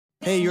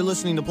Hey, you're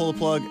listening to Pull the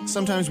Plug.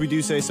 Sometimes we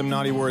do say some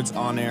naughty words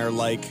on air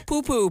like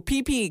poo-poo,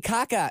 pee-pee,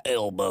 caca,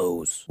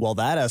 elbows. Well,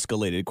 that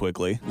escalated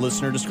quickly.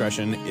 Listener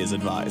discretion is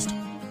advised.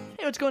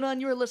 Hey, what's going on?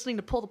 You are listening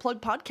to Pull the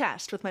Plug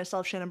podcast with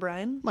myself, Shannon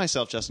Bryan.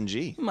 Myself, Justin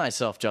G.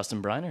 Myself, Justin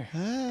Briner.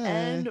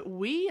 And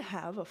we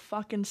have a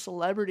fucking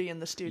celebrity in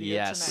the studio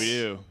Yes. tonight. We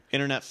do.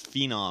 Internet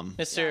phenom.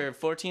 Mr.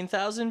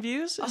 14,000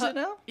 views, is it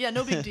now? Yeah,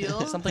 no big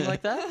deal. Something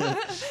like that?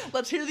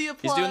 Let's hear the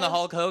applause. He's doing the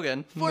Hulk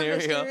Hogan. for There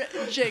we go.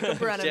 Mr. Jacob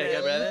Brennan.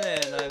 Jacob Brennan.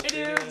 Hey,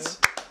 dudes.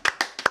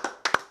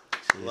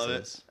 Love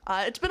it.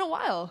 It's been a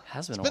while.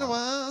 Has been, Been a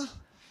while.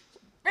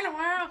 Been a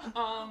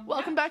while.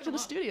 Welcome back to the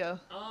studio.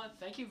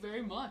 Thank you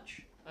very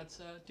much.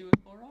 Let's do it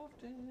more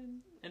often.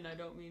 And I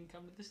don't mean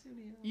come to the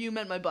studio. You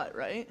meant my butt,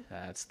 right?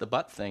 That's the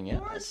butt thing, yeah.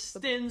 Or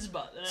Stin's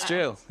butt. It's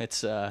true.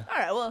 It's All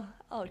right, well,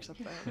 I'll accept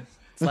that.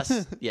 it's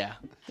less, yeah,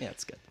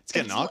 it's good. It's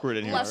getting awkward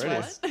in here Less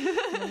already.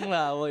 what?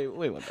 Well,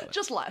 we went better.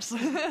 Just less.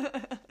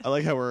 I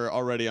like how we're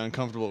already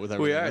uncomfortable with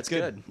everything. We are, That's it's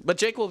good. But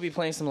Jake will be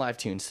playing some live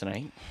tunes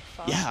tonight.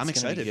 Yeah, I'm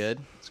It's gonna be excited. good.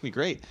 It's going to be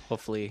great.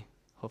 Hopefully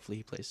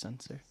he plays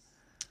Sensor.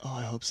 Oh,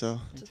 I hope so.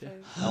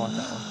 I want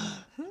that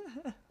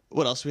one.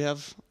 What else do we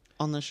have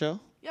on the show?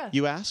 Yeah.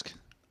 You ask?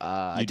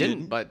 I You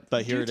didn't, but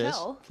here Do it is.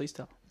 tell. please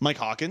tell. Mike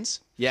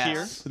Hawkins. Yes.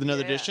 Here with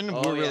another Yeah. edition.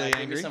 Oh, We're really give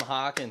me angry. some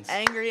Hawkins.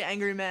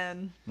 Angry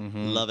man.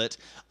 Love it.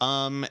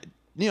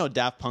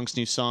 Daft Punk's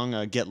new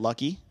song, Get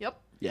Lucky. Yep.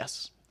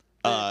 Yes.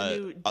 The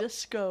new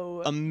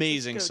disco.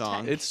 Amazing disco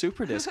song. tech. It's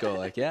super disco,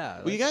 like, yeah.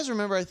 Well, you guys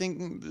remember, I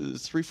think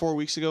 3-4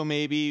 weeks ago,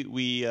 maybe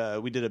we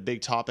did a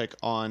big topic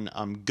on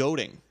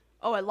goating.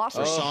 Oh, I lost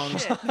Our my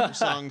songs, shit. our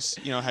songs,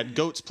 had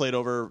goats played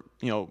over,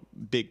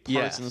 big parts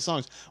Yes. in the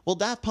songs. Well,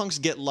 Daft Punk's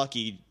Get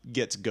Lucky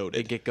gets goated,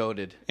 They get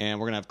goaded. and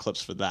we're gonna have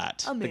clips for that.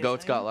 The Amazing.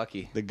 goats got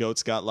lucky. The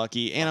goats got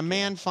lucky, and a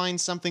man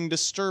finds something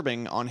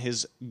disturbing on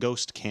his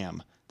ghost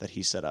cam that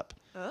he set up.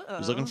 He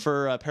was looking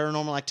for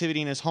paranormal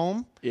activity in his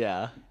home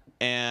Yeah.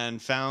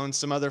 and found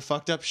some other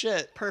fucked up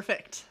shit,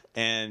 Perfect.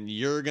 and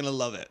you're gonna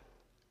love it.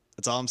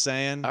 That's all I'm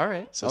saying. All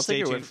right. So I'll stay take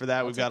your tuned word- for that.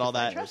 I'll We've take got all your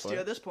that. Trust you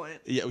at this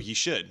point. Yeah, you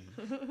should.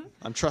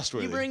 I'm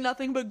trustworthy. You bring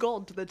nothing but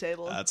gold to the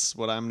table. That's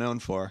what I'm known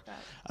for.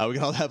 We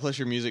got all that plus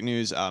your music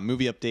news,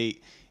 movie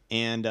update,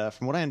 and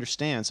from what I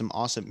understand, some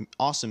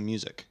awesome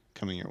music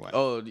coming your way.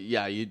 Oh,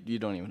 yeah, you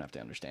don't even have to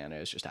understand it.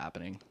 It's just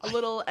happening. A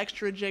little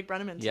extra Jake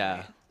Brenneman.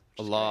 Yeah.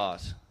 A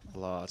lot.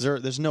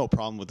 There's no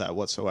problem with that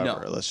whatsoever.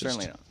 No, Let's just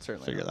certainly not.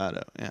 Certainly figure that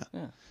out. Yeah.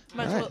 Yeah.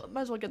 Might Alright.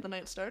 as well get the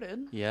night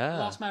started. Yeah.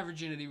 Lost my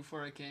virginity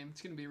before I came.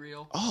 It's gonna be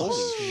real. Oh,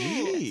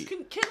 sweet.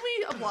 Can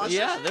we applaud?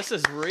 Yeah, this?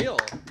 this is real.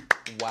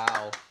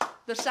 Wow.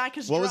 The sack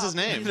is. What was dropped his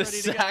name? and The he's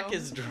ready to sack go.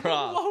 is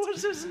dropped. What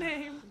was his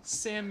name?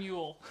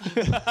 Samuel.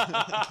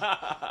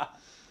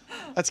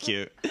 That's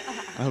cute.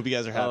 I hope you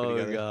guys are happy Oh,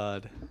 together.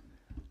 God.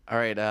 All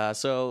right,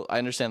 so I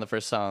understand the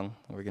first song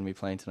we're going to be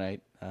playing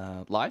tonight.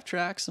 Live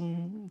track,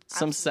 some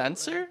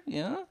censor?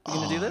 Yeah? You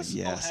going to do this?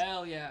 Yes. Oh,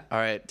 hell yeah. All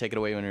right, take it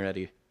away when you're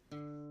ready.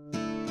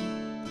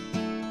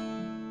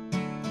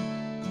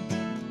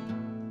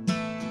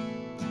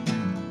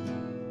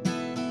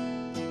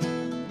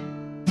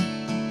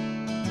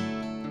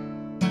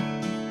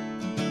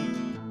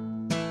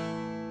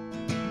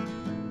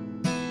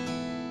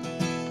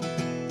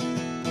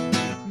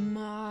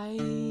 My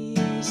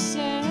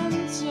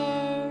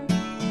center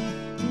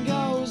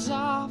goes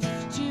off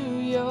to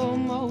your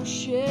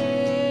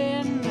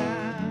motion.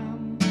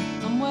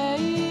 I'm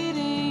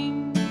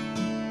waiting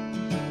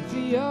for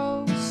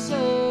your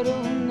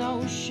subtle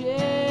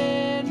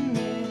notion.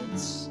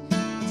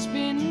 It's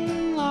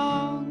been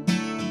long,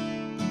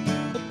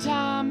 but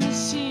time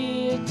is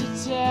here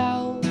to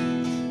tell.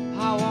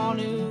 I want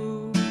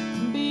to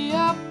be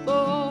a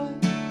boy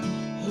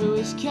who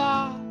is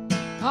caught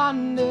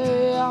under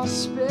your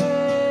spell,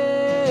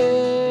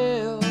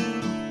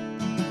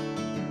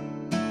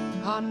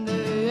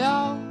 under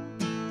your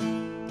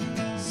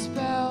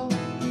spell.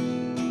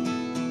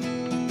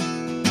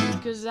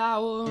 'Cause I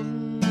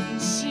want to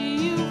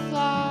see you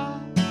fly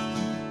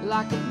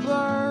like a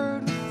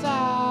bird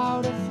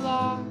without a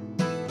fly.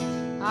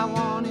 I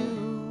want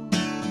to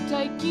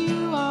take you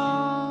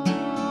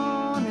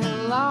on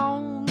a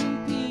long,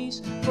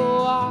 peaceful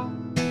walk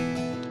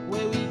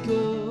where we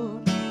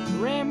could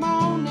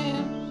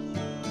reminisce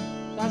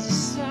as the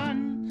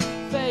sun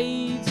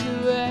fades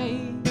away.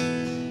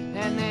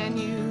 And then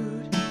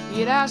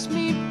you'd ask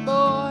me,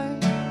 boy,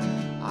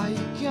 are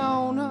you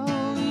gonna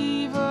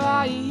leave or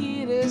are you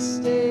here to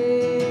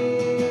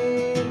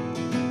stay?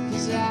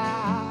 'Cause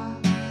I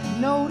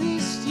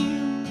noticed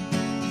you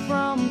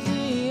from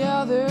the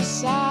other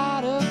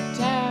side of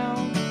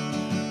town.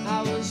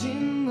 I was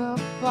in the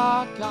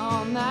park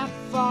on that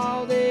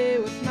fall day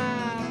with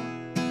my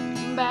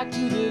back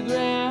to the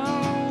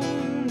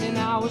ground, and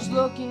I was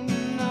looking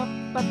up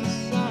at the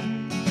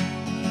sun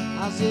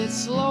as it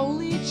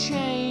slowly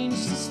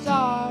changed the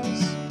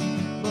stars.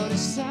 But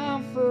it's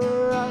time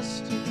for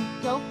us to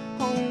go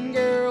home,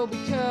 girl,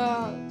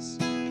 because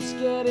it's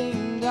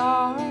getting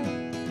dark.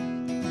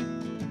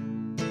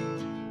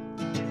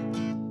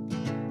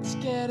 It's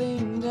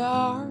getting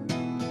dark.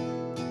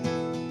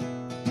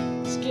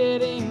 It's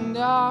getting dark.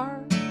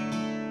 dark.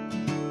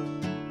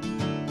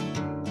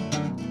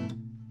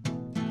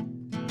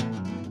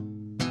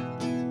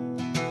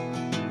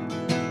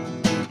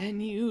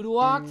 And you'd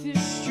walk the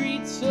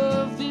streets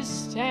of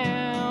this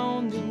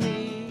town to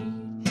lead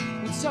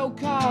with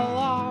so-called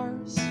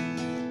ours.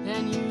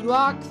 And you'd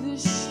walk the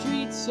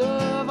streets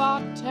of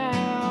our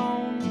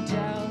town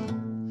till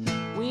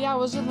wee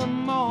hours of the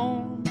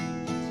morn.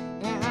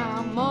 And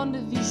I'm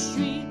under these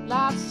street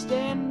lights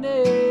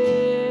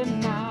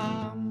standing.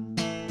 I'm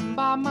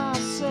by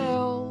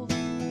myself,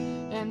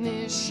 and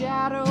this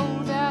shadow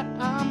that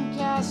I'm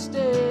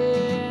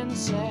casting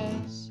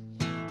says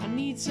I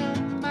need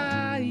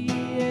somebody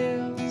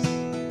else.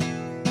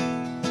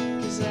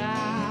 'Cause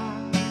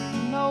I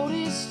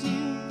noticed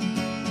you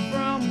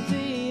from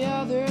the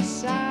other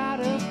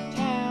side of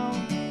town.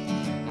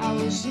 I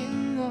was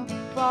in the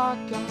park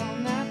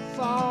on that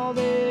fall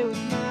day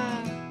with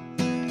my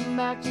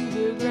back to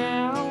the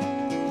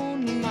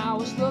ground, and I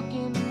was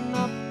looking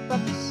up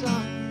at the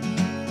sun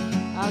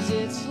as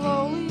it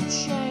slowly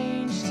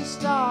changed to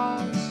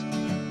stars.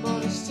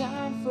 But it's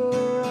time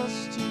for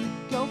us to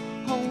go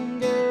home,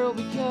 girl,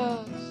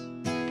 because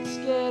it's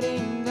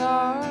getting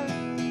dark.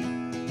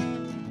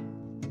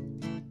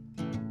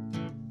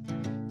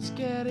 It's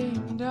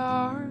getting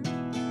dark.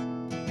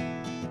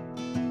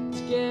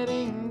 It's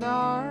getting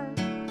dark.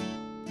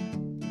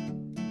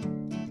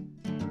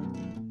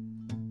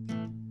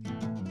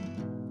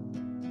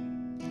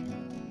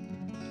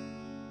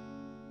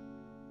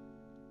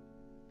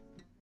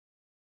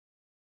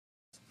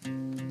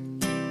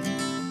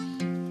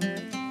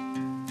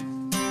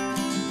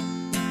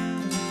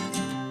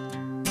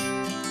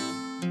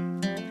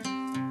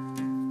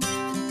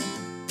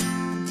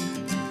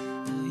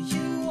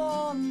 You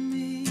want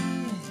me,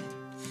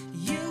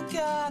 you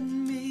got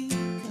me,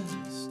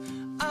 'cause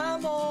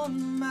I'm on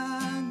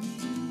my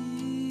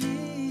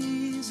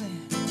knees.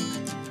 And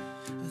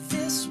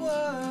this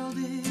world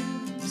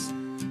is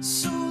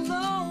so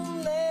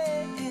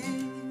lonely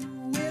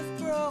with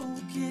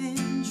broken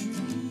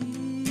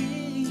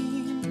dreams.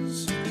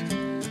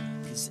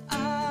 'Cause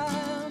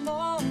I'm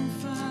on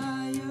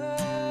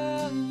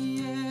fire,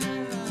 yeah,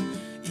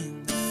 in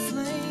the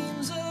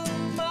flames of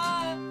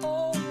my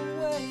own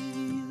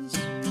ways.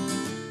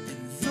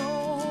 And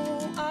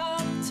though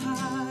I'm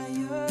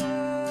tired,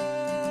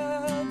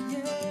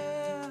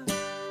 yeah,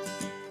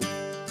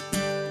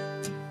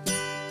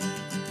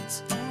 it's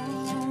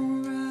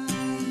alright.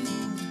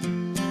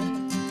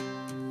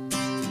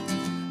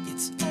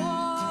 It's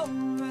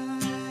alright.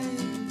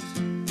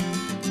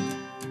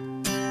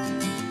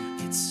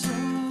 It's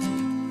alright.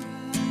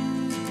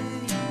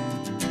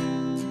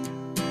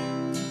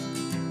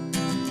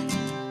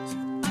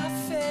 I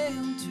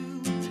failed to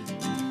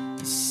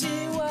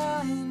see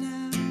why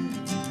now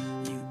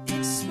you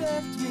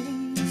expect me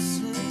to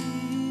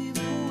slip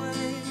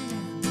away.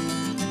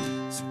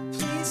 So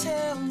please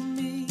help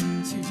me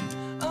to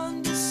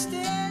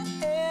understand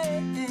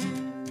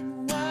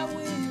why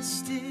we're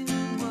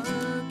still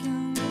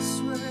working this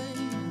way.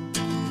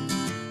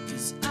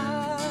 'Cause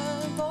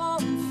I'm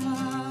on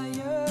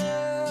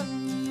fire,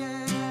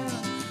 yeah,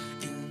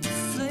 in the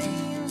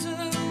flames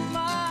of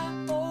my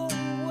own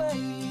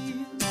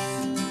ways.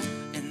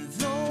 And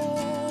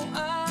though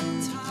I'm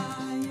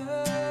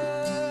tired,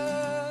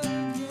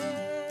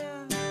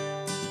 yeah,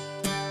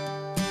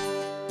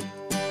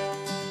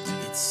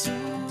 it's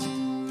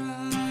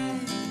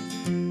alright.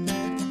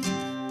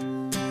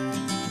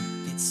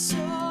 It's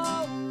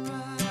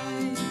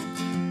alright.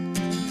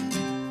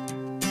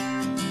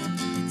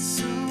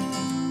 It's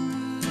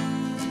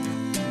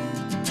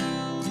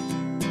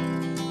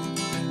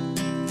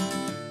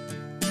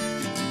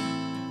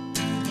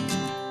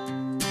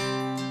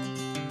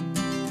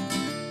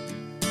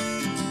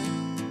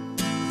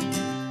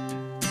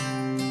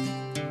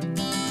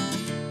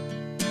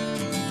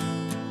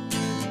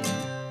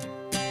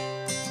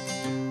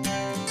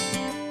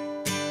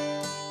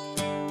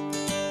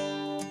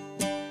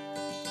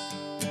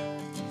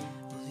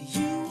Well,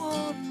 you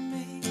want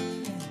me,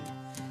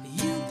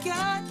 you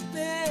got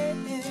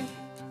me,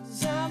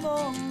 'cause I'm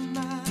on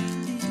my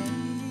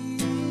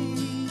knees.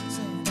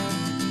 And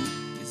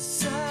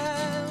 'cause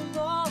I'm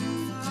on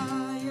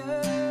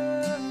fire,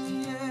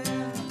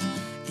 yeah,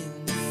 in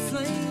the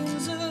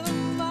flames of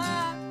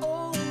my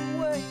own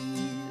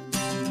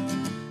ways.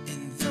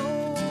 And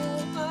though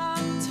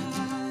I'm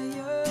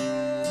tired,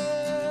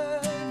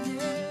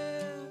 yeah,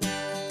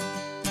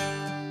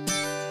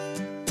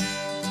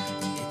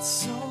 it's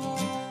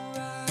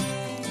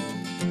alright.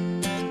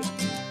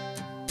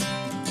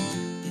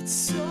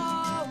 It's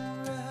alright.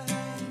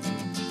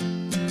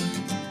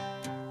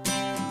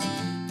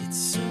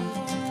 It's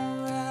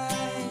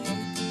alright.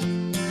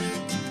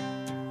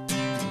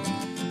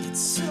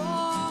 It's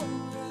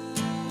alright.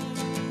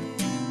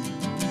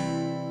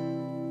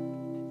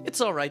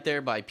 It's All Right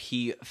There by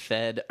P.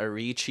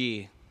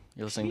 Federici.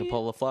 You're listening to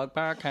Pull the Plug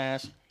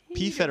Podcast.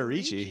 P.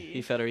 Federici.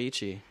 P.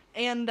 Federici.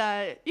 And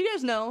you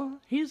guys know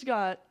he's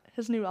got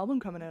his new album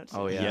coming out soon.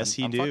 Oh, yeah. Yes,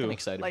 he I'm do. fucking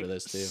excited Like for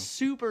this, too.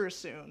 super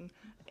soon.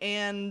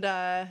 And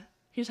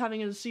He's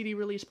having his CD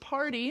release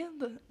party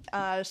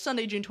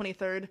Sunday, June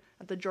 23rd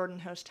at the Jordan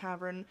House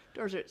Tavern.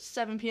 Doors are at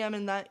 7 p.m.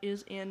 and that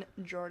is in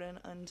Jordan,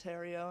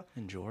 Ontario.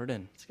 In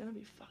Jordan. It's gonna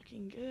be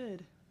fucking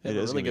good. They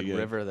have a really good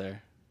river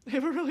there. They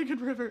have a really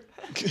good river.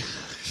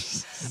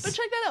 But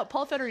check that out,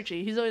 Paul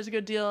Federici. He's always a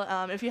good deal.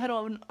 If you head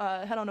on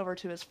over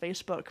to his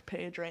Facebook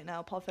page right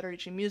now, Paul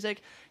Federici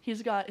Music,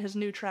 he's got his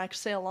new track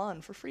 "Sail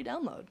On" for free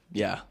download.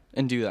 Yeah,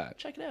 and do that.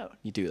 Check it out.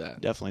 You do that.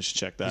 Definitely should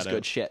check that It's out.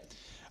 good shit.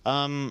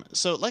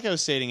 So like I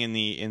was stating in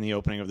the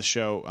opening of the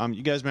show,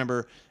 you guys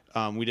remember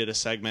we did a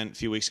segment a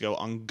few weeks ago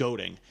on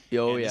goating.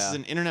 Oh, And yeah. This is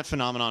an internet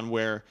phenomenon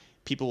where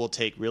people will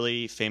take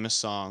really famous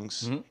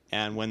songs,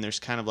 and when there's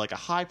kind of like a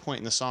high point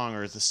in the song,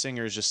 or the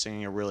singer is just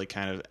singing a really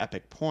kind of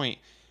epic point,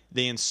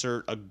 they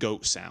insert a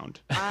goat sound.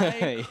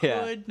 I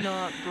Yeah. could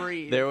not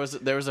breathe. There was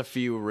a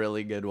few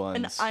really good ones.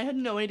 And I had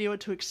no idea what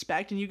to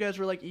expect, and you guys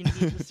were like, "You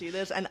need to see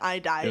this," and I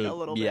died a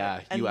little bit. yeah,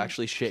 you and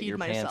actually shit peed your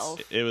pants. myself.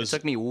 It It was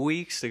took me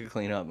weeks to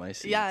clean up my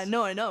seats. Yeah,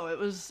 no, I know. It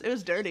was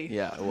dirty.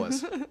 Yeah, it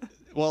was.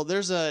 well,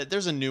 there's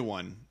a new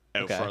one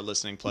out Okay. for our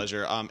listening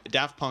pleasure.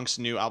 Daft Punk's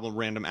new album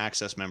 "Random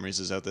Access Memories"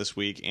 is out this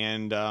week,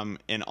 and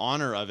in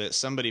honor of it,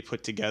 somebody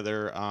put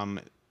together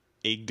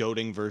a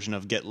goating version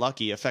of "Get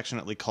Lucky,"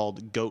 affectionately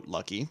called "Goat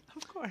Lucky."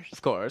 Of course.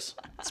 Of course.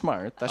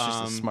 Smart. That's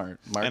just a smart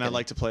marketing. And I'd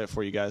like to play it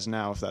for you guys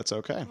now, if that's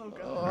okay.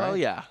 Oh,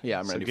 yeah. Yeah,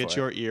 I'm So ready get for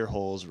your it. ear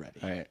holes ready.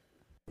 All right.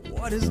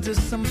 What is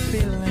this I'm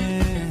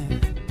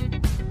feeling?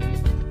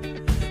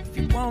 If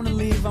you wanna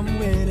leave, I'm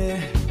with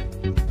it.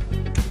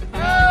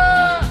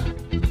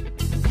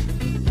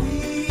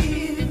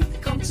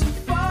 We've come too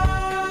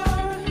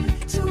far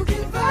to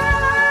give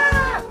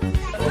up.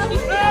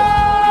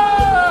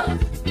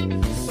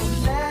 So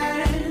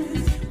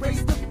let's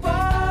raise the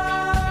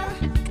bar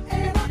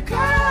and our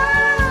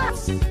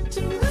cups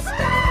to the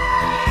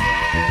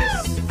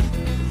stars.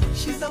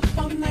 She's up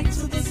all night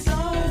to the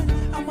sun.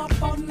 I'm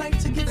up all night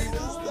to get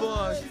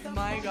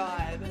My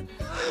God.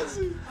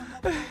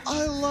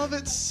 I love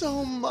it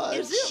so much.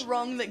 Is it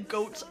wrong that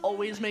goats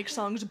always make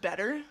songs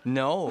better?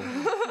 No.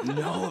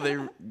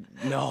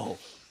 No.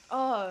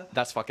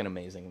 That's fucking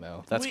amazing,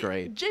 though. That's Wait,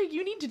 great. Jake,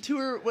 you need to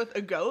tour with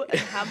a goat and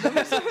have them.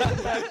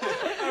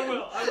 I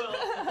will.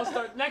 I'll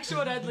start next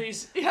show at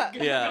Edley's. Yeah.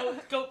 Yeah.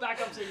 Go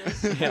backup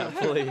singers Yeah,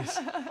 please.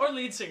 or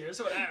lead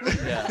singers, whatever.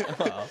 Yeah.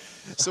 Well,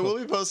 So we'll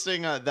be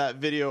posting that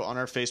video on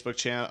our Facebook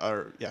channel,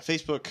 or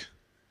Facebook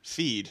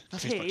feed, not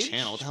Facebook Page.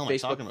 channel. What the hell am I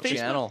Facebook talking about? page. Facebook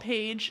Channel.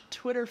 page,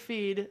 Twitter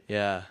feed.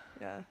 yeah.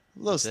 Yeah.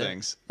 Those That's it.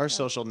 things, our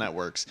social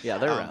networks. Yeah,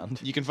 they're around.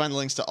 You can find the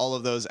links to all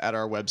of those at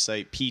our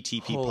website,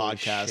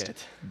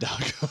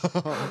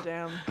 ptppodcast.com.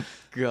 Damn.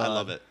 God. I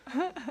love it.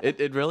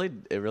 It really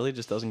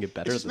just doesn't get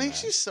better It just than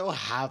makes that. you so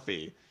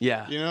happy.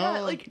 Yeah. You know? Yeah,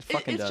 like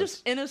fucking it's does.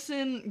 just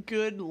innocent,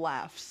 good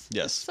laughs.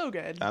 Yes. It's so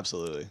good.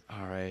 Absolutely.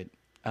 All right.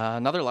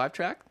 Another live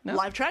track? No?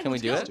 Live track? Can we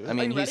Let's do go. it? Do it. I Are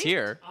mean, you he's ready?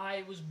 here.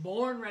 I was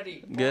born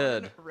ready.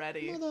 Good.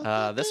 Ready.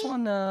 This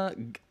one,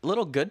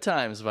 Little Good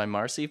Times by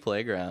Marcy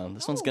Playground.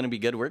 This one's going to be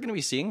good. We're going to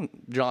be seeing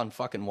John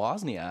fucking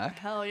Wozniak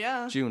Hell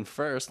yeah. June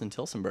 1st in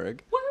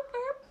Tilsonburg.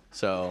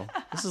 So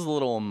this is a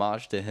little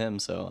homage to him.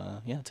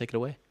 So, yeah, take it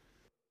away.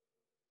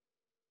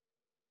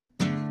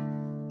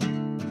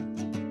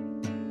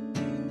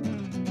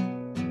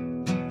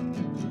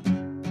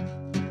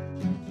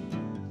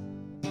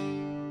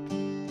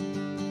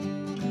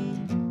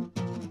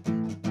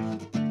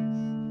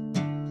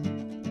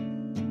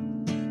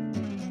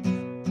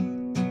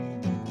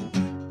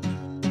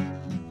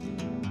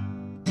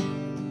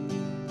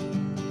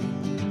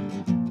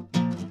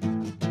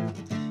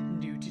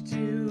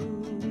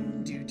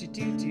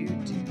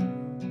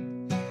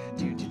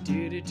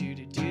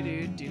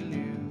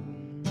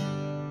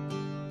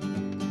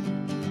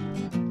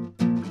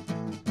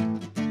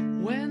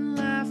 When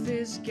life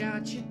has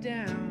got you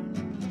down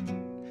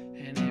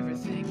and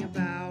everything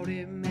about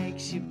it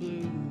makes you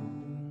blue.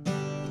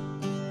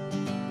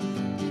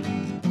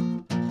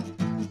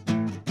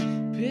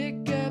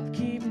 Pick up,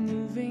 keep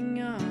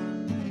moving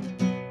on,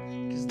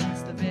 'cause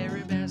that's the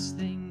very best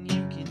thing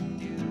you can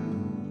do.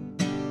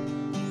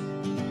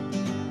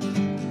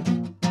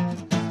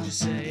 Just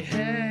say,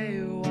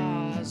 hey,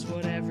 was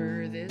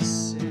whatever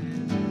this is.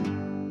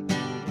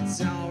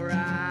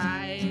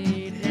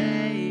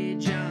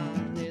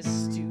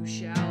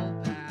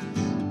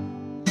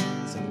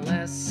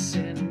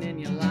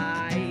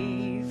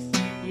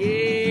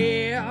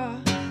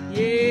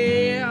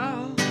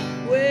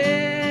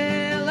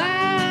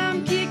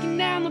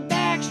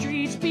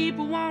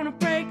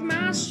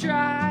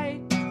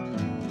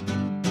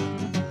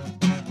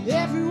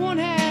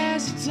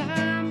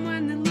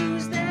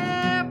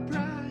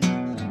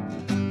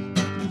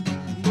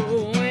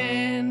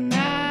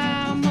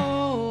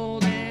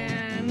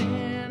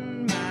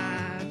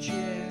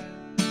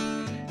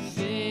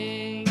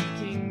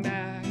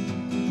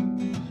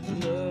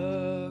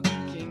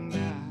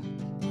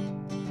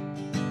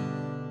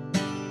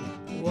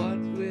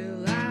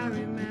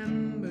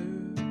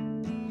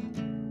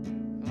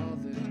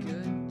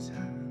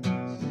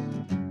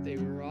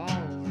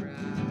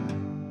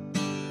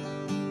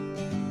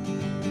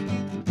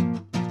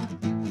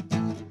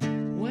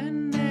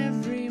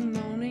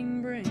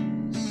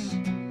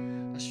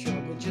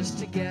 just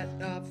to get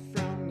up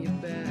from your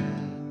bed.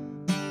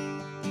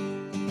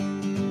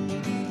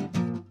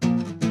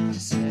 To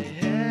say,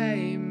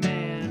 hey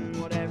man,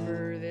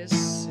 whatever this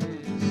is,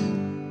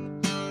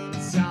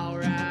 it's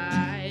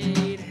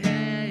alright.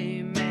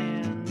 Hey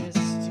man, this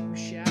too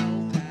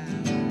shall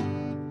pass.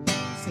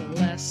 It's a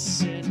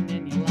lesson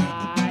in your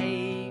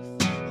life.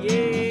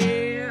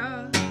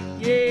 Yeah,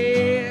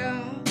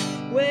 yeah.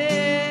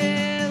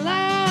 Well,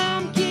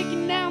 I'm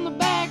kicking down the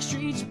back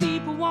streets.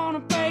 People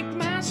wanna break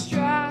my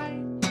stride.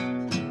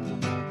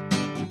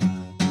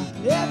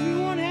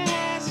 Everyone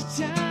has a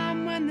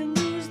time when they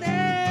lose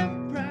their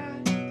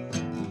pride.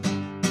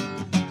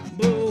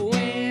 But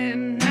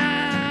when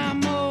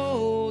I'm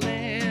old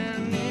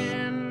and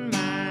in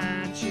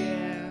my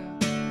chair,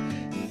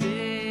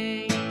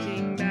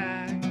 thinking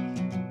back,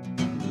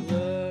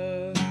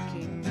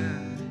 looking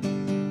back,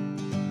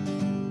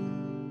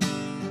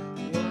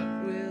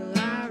 what will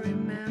I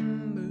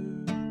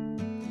remember?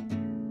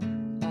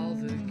 All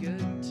the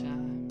good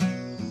times,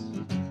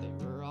 they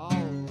were all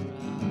right.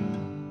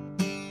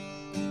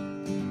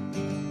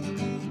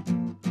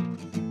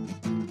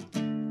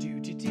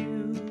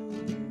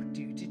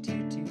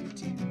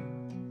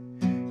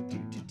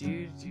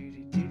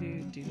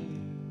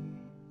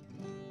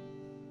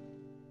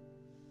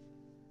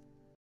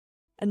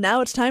 And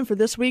now it's time for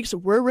this week's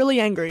We're Really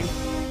Angry.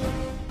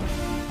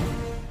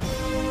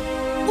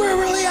 We're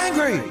really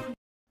angry!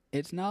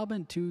 It's now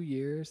been 2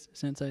 years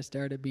since I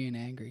started being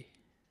angry.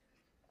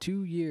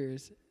 2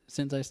 years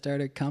since I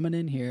started coming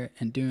in here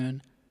and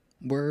doing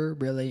We're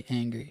Really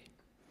Angry.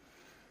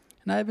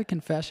 And I have a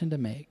confession to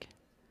make.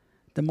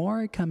 The more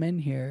I come in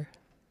here,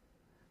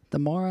 the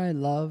more I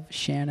love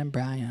Shannon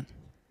Bryan.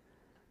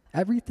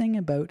 Everything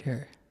about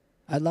her.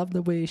 I love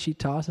the way she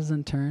tosses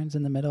and turns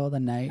in the middle of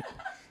the night.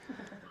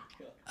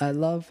 I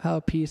love how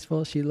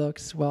peaceful she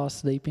looks while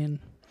sleeping.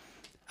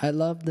 I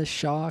love the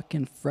shock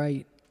and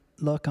fright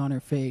look on her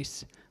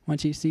face when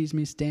she sees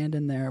me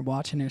standing there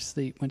watching her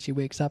sleep when she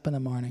wakes up in the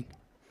morning.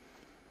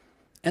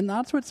 And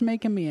that's what's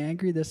making me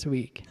angry this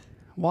week,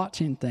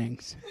 watching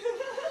things.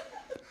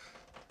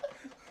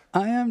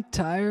 I am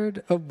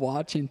tired of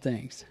watching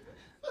things.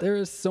 There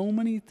are so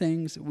many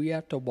things we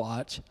have to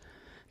watch.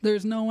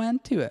 There's no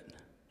end to it.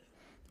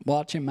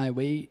 Watching my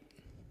weight,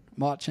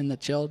 watching the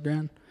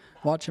children,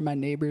 watching my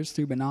neighbors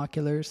through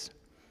binoculars.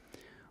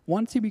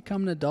 Once you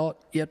become an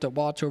adult, you have to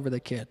watch over the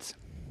kids.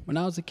 When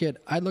I was a kid,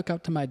 I look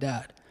up to my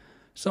dad.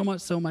 So much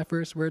so my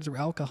first words were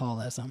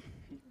alcoholism.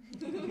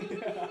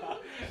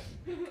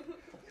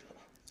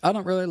 I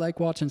don't really like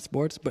watching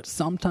sports, but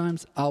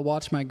sometimes I'll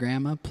watch my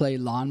grandma play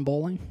lawn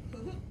bowling.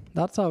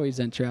 That's always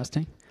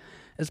interesting,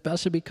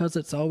 especially because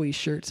it's always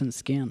shirts and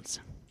skins.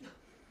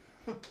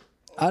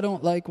 I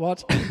don't like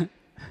watching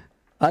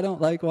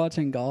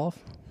golf.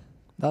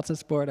 That's a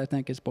sport I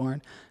think is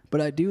boring. But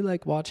I do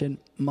like watching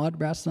mud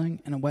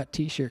wrestling and a wet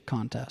t-shirt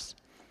contest.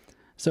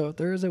 So if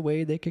there is a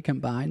way they could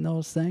combine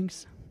those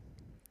things,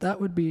 that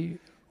would be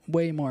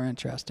way more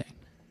interesting.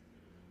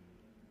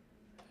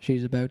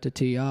 She's about to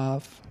tee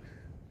off.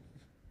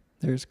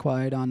 There's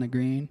quiet on the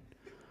green.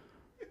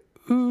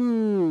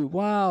 Ooh,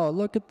 wow,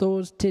 look at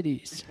those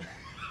titties.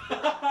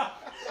 I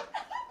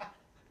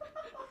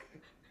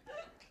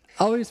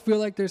always feel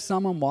like there's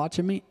someone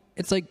watching me.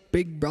 It's like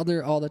Big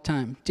Brother all the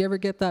time. Do you ever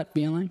get that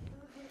feeling?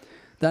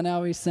 Then I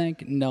always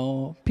think,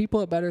 no, people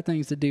have better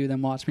things to do than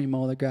watch me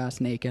mow the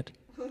grass naked.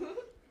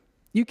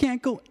 You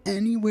can't go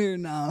anywhere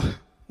now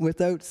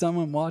without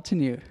someone watching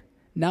you.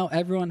 Now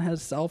everyone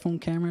has cell phone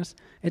cameras.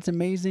 It's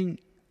amazing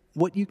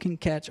what you can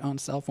catch on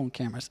cell phone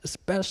cameras,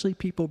 especially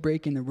people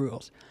breaking the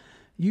rules.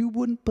 You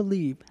wouldn't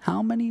believe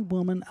how many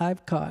women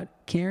I've caught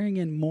carrying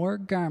in more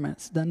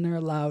garments than they're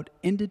allowed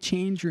into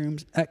change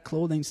rooms at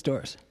clothing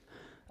stores.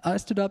 I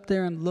stood up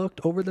there and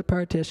looked over the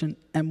partition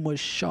and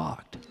was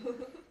shocked.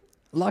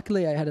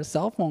 Luckily, I had a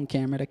cell phone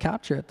camera to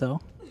capture it,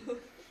 though.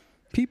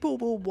 People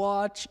will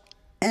watch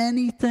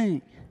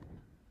anything.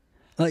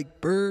 Like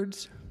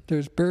birds,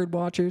 there's bird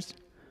watchers,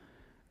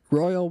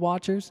 royal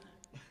watchers.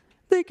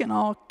 They can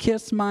all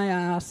kiss my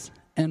ass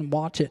and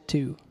watch it,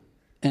 too.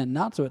 And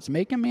that's what's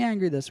making me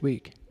angry this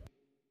week.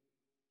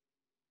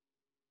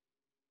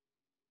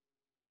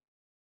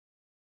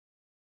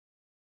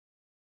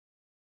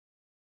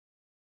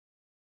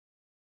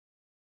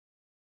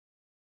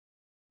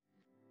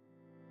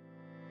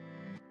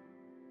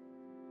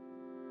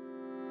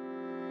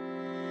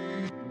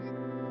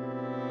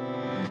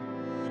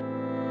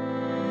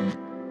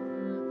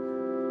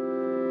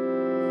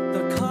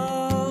 The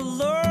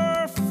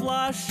color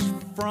flushed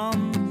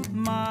from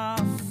my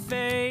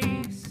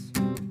face.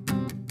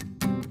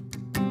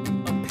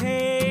 A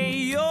pale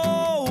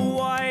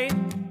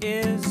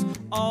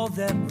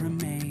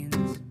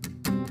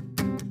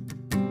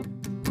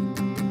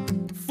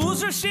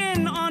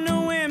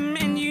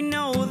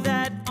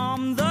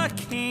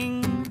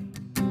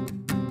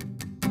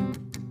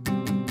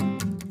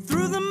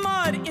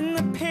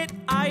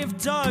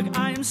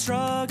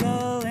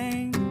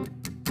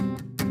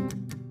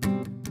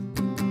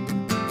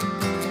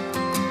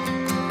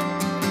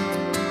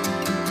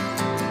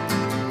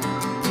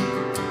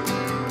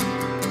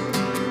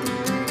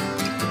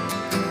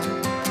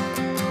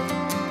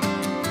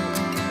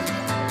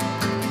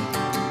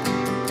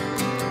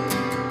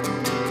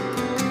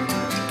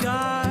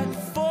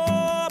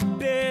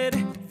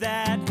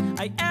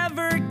I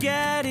ever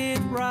get it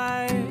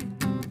right.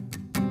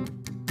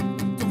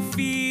 Don't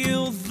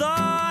feel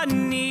the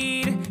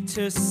need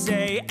to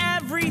say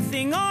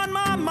everything on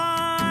my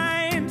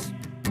mind.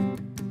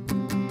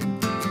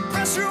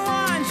 Press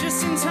rewind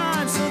just in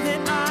time so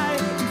that I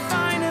can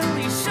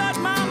finally shut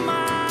my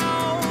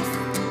mouth.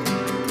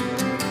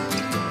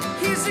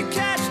 Here's the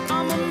catch,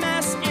 I'm a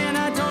mess and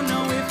I don't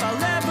know if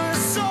I'll ever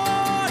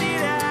sort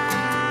it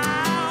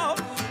out.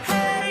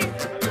 Hey,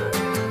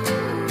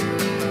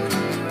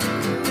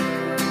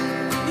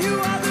 you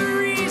are the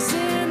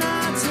reason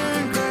I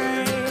turn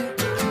gray.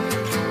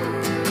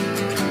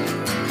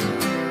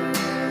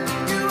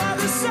 You are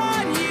the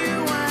sun,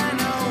 you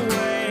went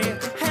away.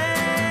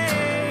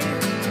 Hey,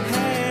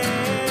 hey,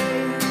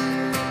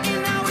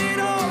 and now it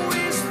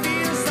always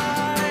feels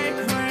like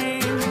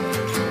rain.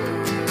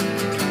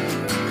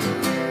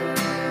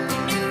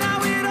 And now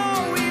it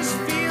always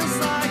feels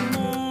like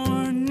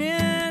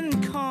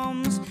morning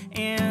comes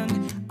and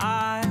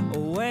I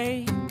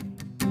awake.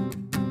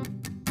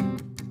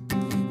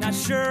 Not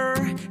sure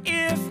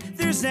if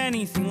there's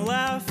anything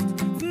left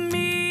for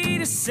me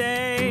to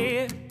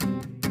say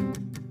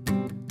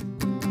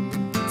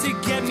to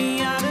get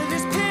me out of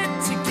this pit,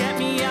 to get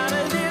me out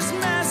of this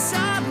mess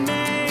I've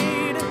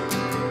made.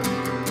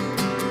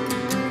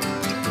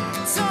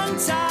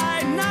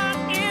 Tongue-tied, knot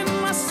in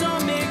my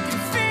stomach,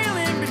 and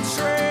feeling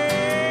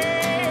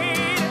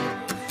betrayed.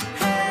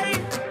 Hey,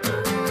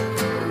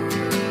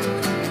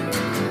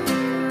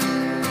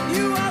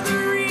 you are the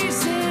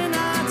reason I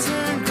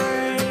turn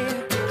gray.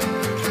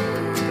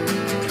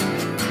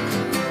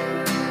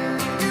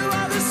 You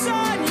are the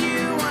sun,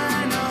 you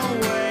went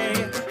away.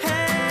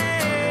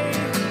 Hey,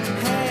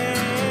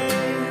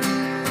 hey,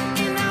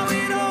 and now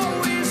it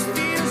always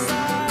feels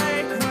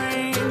like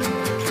rain.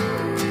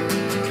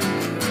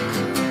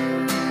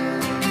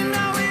 And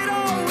now it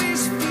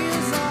always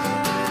feels like.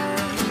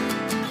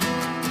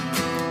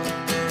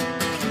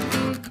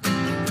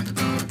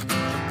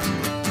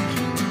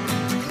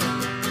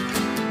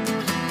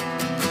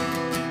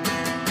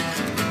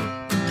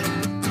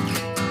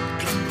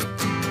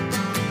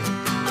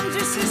 I'm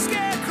just a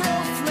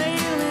scarecrow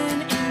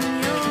flailing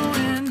in your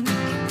wind.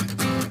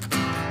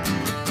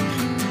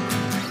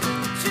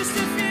 Just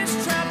a fish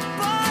trapped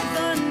by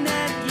the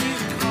net you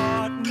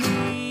caught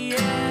me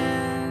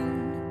in.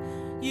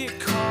 You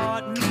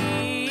caught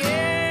me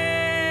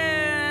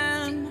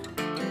in.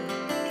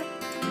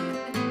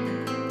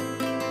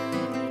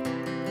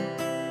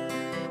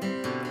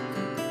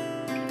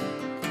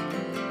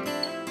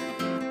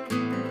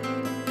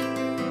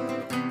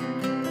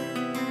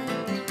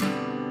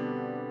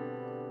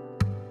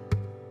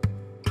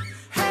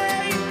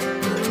 Hey,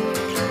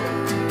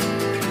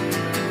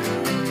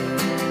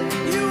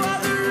 you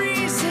are the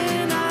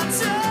reason I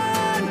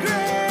turn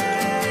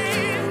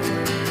gray.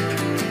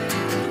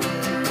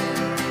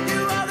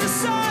 You are the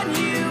sun,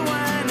 you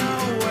went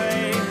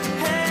away.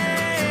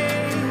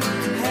 Hey,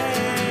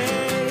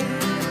 hey,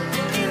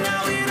 and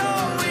now it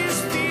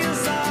always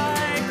feels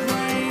like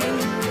rain.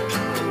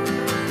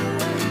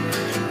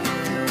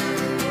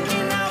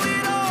 And now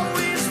it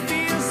always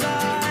feels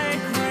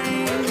like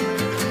rain.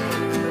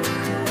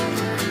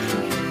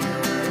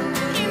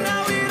 And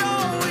now it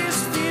always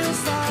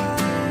feels like.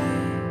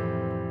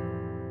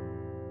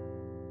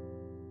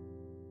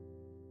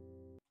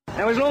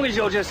 Now, as long as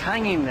you're just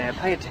hanging there,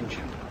 pay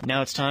attention.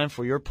 Now it's time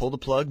for your Pull the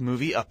Plug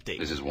movie update.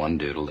 This is one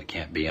doodle that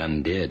can't be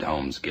undid,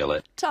 Holmes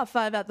Gillett. Top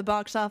 5 at the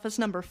box office.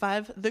 Number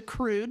 5, The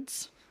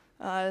Croods.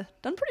 Done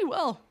pretty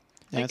well.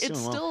 Yeah, Like, it's it's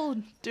doing well. still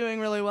doing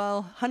really well.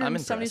 I'm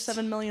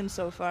 177 million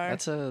so far.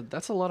 That's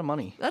a lot of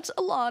money. That's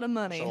a lot of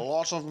money.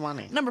 Lots of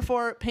money. Number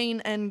 4,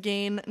 Pain and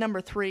Gain.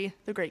 Number 3,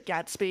 The Great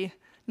Gatsby.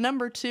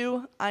 Number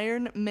 2,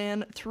 Iron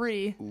Man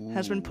 3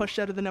 has been pushed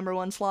out of the number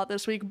 1 slot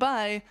this week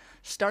by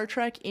Star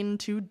Trek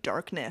Into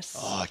Darkness.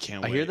 Oh, I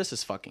can't I wait. hear this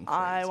is fucking crazy.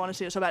 I want to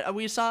see it so bad.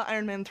 We saw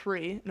Iron Man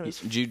 3, and it was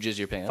Did you jizz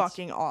your pants?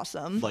 fucking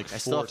awesome. Like I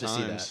still four have to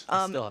see times. that.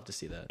 I still have to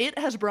see that. It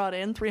has brought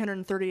in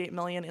 $338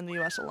 million in the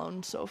U.S.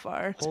 alone so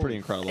far. It's pretty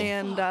incredible.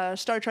 And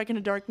Star Trek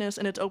Into Darkness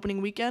in its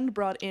opening weekend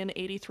brought in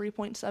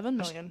 $83.7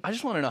 million. I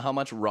just want to know how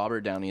much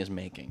Robert Downey is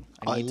making.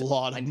 a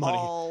lot of money.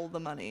 All the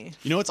money.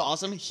 You know what's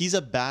awesome? He's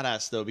a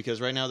badass though, because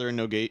right now they're in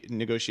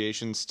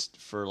negotiations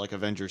for like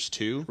Avengers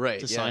 2 Right,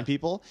 to yeah. sign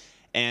people,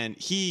 and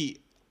he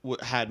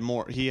had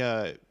more. He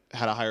had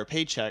a higher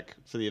paycheck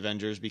for the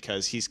Avengers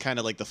because he's kind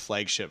of like the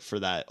flagship for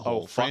that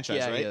whole franchise,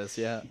 yeah, right? he is,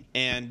 yeah.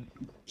 And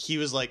he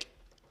was like,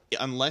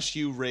 unless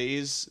you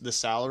raise the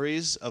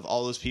salaries of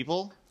all those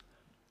people,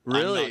 I'm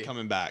Really? not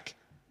coming back.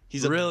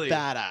 He's a Really?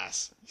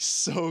 badass. He's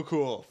so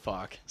cool.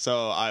 Fuck.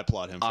 So I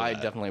applaud him for I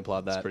that. definitely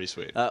applaud that. It's pretty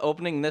sweet.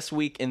 Opening this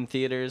week in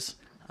theaters,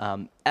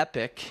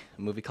 Epic,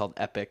 a movie called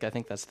Epic. I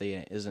think that's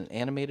is an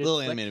animated Little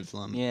flick? animated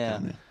film.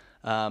 Yeah.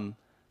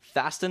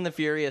 Fast and the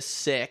Furious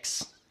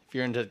 6, if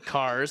you're into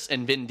cars,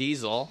 and Vin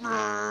Diesel,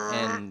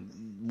 and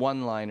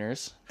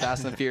one-liners.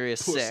 Fast and the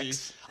Furious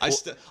 6.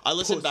 I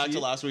listened back to Pussy.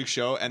 last week's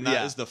show, and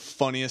that is Yeah. the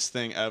funniest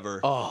thing ever.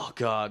 Oh,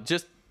 God.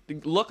 Just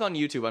Look on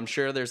YouTube. I'm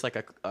sure there's like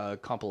a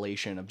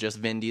compilation of just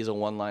Vin Diesel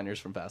one-liners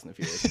from Fast and the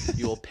Furious.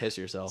 You will piss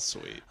yourself.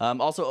 Sweet.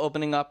 Also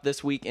opening up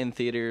this week in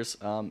theaters,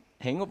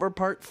 Hangover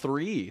Part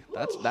 3.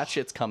 That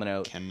shit's coming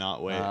out.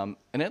 Cannot wait. And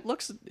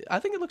I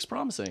think it looks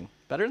promising.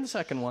 Better than the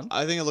second one.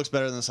 I think it looks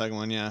better than the second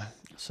one, yeah.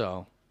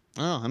 So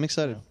Oh, I'm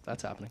excited.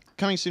 that's happening.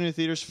 Coming soon to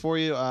theaters for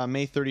you,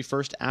 May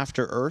 31st,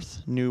 After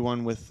Earth. New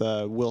one with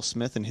Will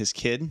Smith and his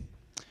kid.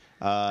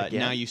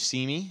 Now You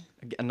See Me.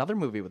 Another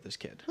movie with this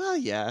kid. Well,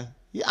 yeah.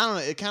 I don't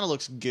know. It kind of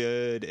looks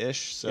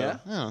good-ish. So, Yeah?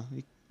 I don't know.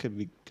 It could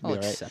be I'll all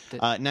right. accept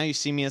it. Now You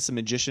See Me. It's a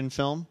magician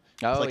film.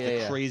 Oh, It's like yeah, the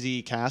yeah.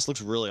 crazy cast.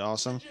 Looks really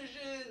awesome.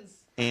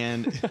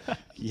 And,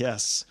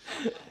 yes.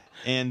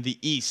 And The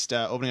East,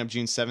 opening up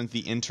June 7th,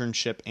 The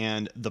Internship,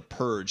 and The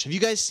Purge. Have you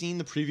guys seen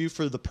the preview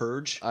for The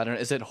Purge? I don't know.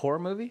 Is it a horror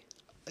movie?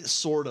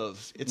 Sort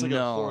of. It's like a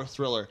No. horror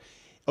thriller.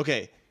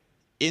 Okay.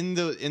 In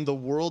the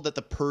world that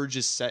The Purge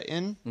is set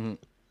in,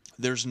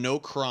 there's no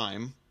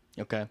crime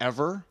Okay.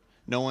 ever.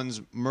 No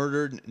one's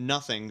murdered,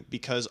 nothing,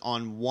 because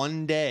on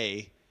one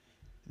day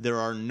there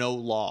are no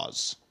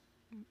laws.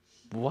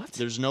 What?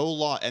 There's no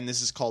law, and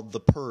this is called the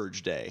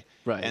Purge Day.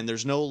 Right. And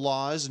there's no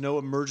laws, no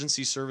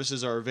emergency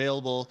services are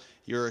available.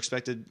 You're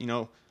expected,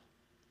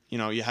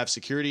 you have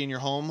security in your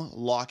home,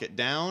 lock it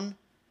down,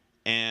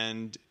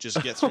 and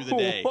just get through the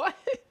day. What?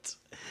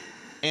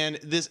 And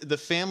the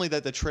family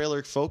that the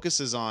trailer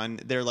focuses on,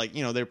 they're like,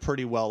 they're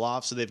pretty well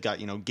off, so they've got,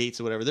 gates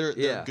or whatever. They're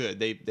Yeah. good.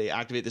 They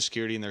activate the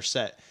security and they're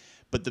set.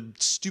 But the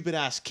stupid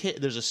ass kid,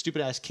 there's a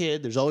stupid ass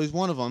kid, there's always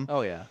one of them.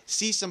 Oh, yeah.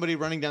 Sees somebody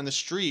running down the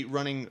street,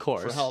 running for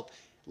Course. help,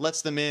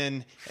 lets them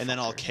in, and then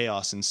all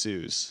chaos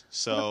ensues.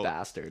 So What a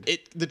bastard.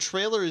 The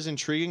trailer is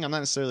intriguing. I'm not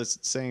necessarily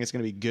saying it's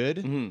going to be good,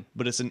 Mm-hmm.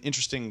 but it's an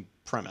interesting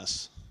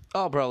premise.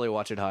 I'll probably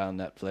watch it high on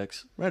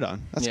Netflix. Right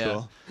on. That's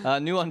cool.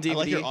 New on DVD. I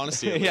like your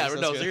honesty of Yeah,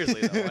 this. no, That's good.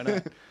 seriously, though,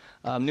 why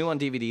not? New on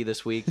DVD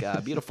this week.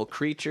 Beautiful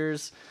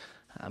Creatures,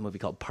 a movie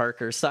called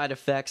Parker, Side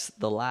Effects,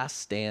 The Last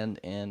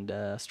Stand, and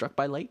Struck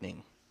by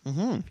Lightning.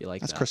 Mm-hmm. If you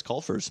like That's that. Chris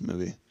Colfer's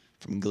movie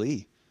from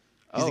Glee.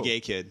 He's Oh. the gay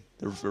kid,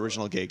 the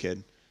original gay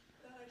kid.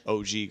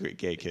 OG great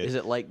gay kid. Is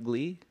it like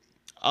Glee?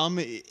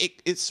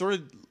 It sort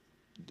of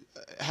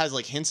has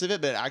like hints of it,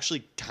 but it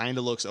actually kind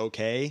of looks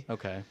okay.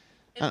 Okay.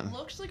 It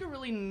looks like a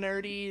really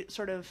nerdy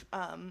sort of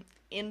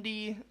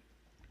indie.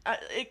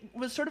 It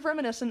was sort of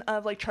reminiscent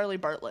of like Charlie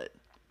Bartlett.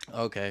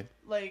 Okay.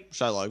 Like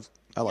Which I like.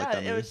 I like yeah,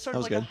 that movie. it was sort that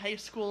of was like good. a high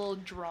school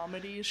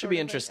dramedy. Should be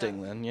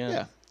interesting then, yeah.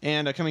 Yeah.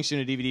 And coming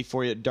soon to DVD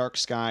for you, Dark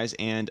Skies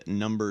and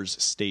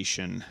Numbers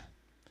Station.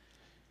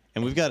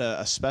 And we've got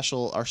our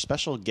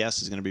special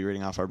guest is going to be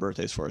reading off our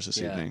birthdays for us this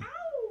Yeah. evening.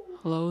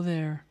 Hello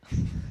there.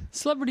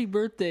 Celebrity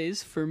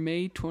birthdays for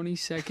May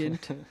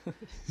 22nd.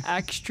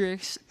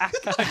 Actress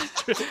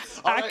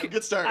All right,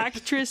 good start.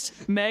 Actress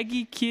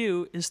Maggie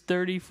Q is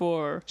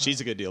 34.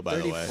 She's a good deal, by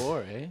the way.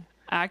 34, eh?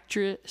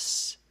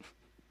 Actress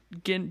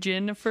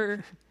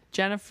Jennifer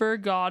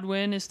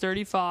Godwin is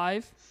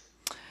 35.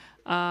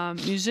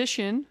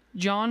 Musician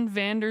John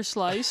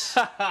Vanderslice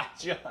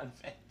John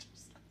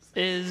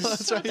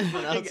is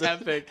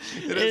Epic.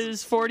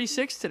 is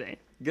 46 today.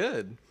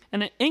 Good.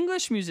 And an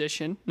English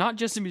musician, not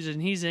just a musician,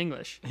 he's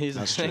English. He's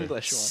an true.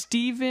 English one.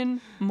 Stephen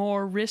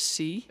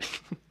Morrissey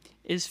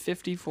is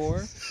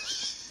 54.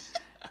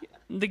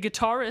 The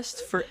guitarist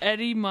for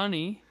Eddie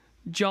Money,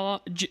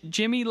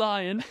 Jimmy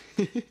Lyon,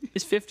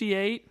 is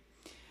 58.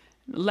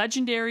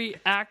 Legendary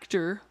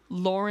actor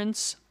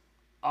Lawrence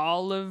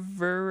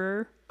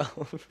Olivier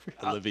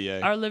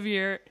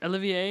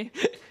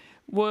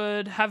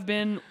would have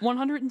been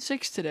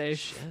 106 today.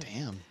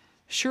 Damn.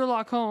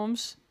 Sherlock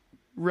Holmes,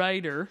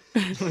 writer,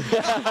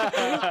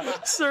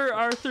 Sir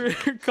Arthur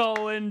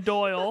Conan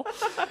Doyle,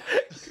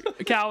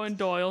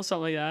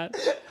 something like that,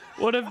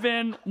 would have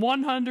been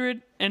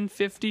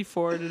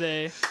 154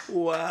 today.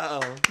 Wow.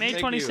 May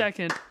Thank you.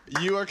 22nd.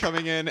 You are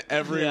coming in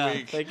every Yeah,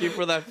 week. thank you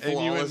for that And you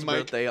flawless and Mike,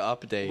 birthday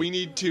update. We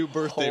need 2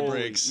 birthday Holy-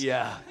 breaks.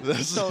 Yeah.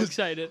 So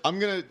excited.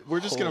 We're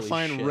just gonna Holy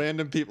find shit.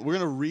 random people. We're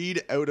gonna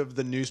read out of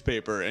the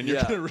newspaper, and you're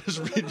Yeah. gonna just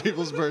read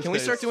people's birthdays. Can we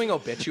start doing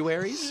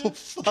obituaries?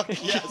 Fuck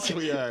yes,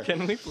 we are.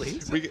 Can we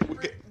please? We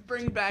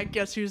Bring back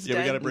Guess Who's Yeah, we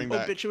Dead gotta bring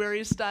back-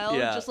 obituary style,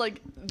 Yeah. just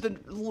like the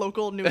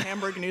local New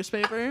Hamburg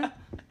newspaper.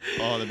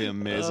 Oh, that'd be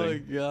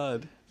amazing.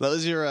 God. That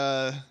was your.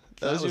 That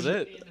was your,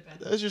 it.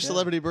 That was your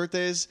celebrity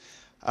birthdays.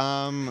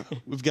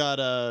 We've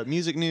got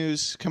music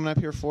news coming up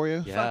here for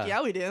you. Yeah. Fuck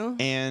yeah, we do.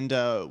 And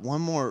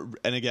one more.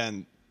 And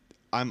again,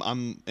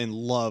 I'm in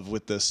love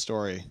with this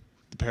story.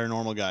 The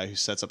paranormal guy who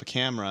sets up a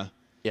camera.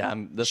 Yeah,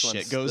 this Shit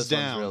one's, goes this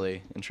down. one's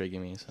really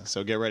intriguing me. So.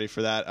 So get ready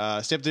for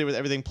that. Stay up to date with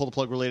everything Pull the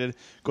Plug related.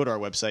 Go to our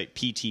website,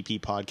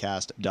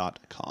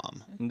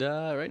 ptppodcast.com. And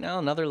right now,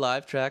 another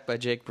live track by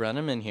Jake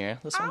Brenneman here.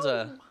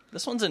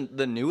 This one's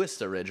the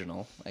newest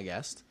original, I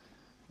guess.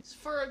 It's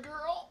for a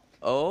girl.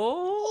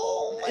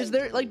 Oh, Is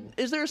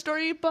there a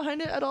story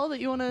behind it at all that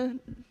you want to not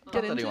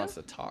get that into? he wants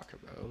to talk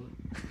about.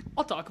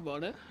 I'll talk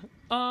about it.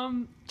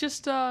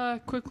 Just a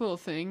quick little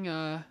thing.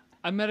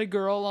 I met a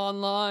girl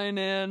online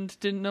and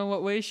didn't know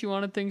what way she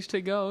wanted things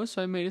to go,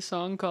 so I made a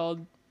song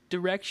called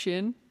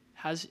Direction,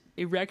 has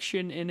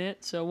erection in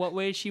it. So what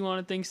way she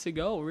wanted things to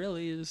go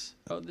really is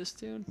about this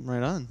tune.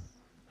 Right on.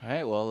 All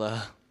right,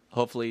 well,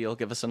 hopefully you'll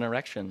give us an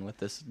erection with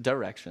this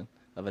direction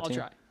of a I'll tune.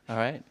 try. All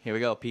right, here we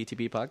go.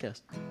 PTP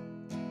Podcast.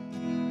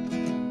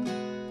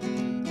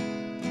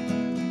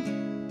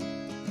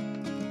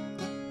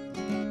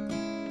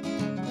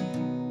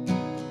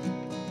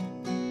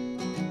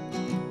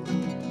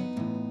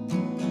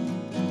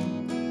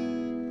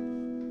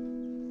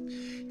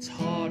 It's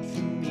hard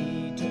for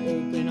me to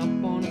open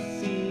up on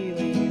a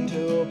feeling,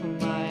 to open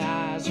my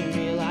eyes and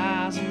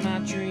realize I'm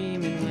not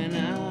dreaming when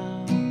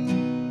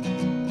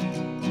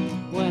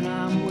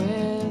I'm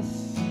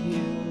with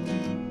you.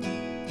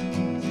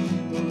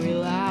 We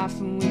laugh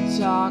and we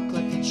talk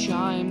like the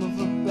chime of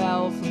a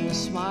bell, from the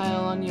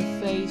smile on your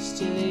face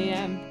to the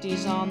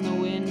empties on the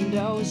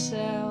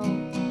windowsill.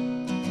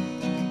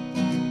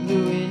 The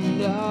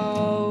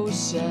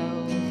windowsill.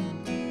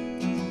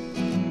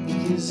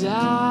 Because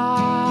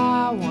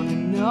I wanna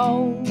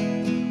know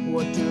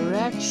what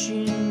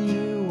direction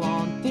you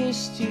want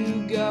this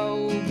to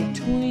go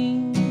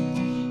between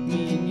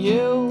me and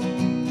you.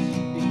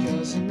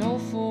 Because I know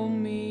for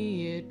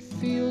me it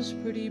feels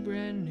pretty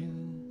brand new.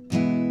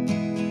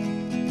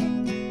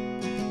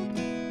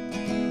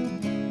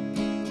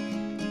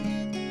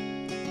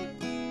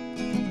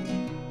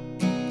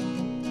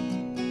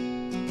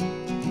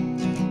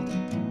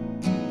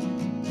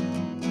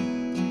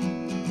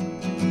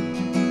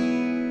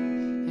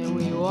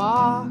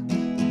 Walk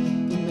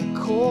in the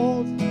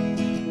cold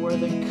where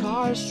the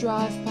cars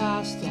drive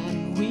past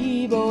and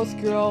we both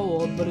grow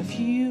old. But if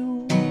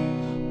you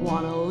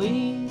wanna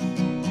leave,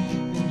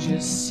 then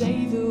just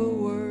say the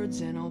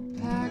words and I'll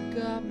pack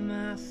up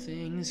my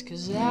things.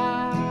 'Cause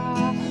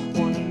I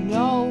wanna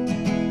know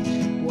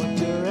what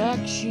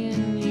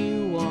direction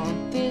you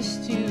want this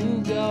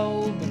to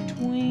go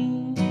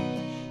between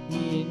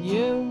me and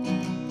you.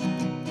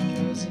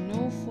 Because I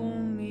know for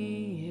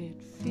me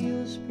it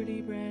feels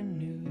pretty brand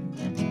new.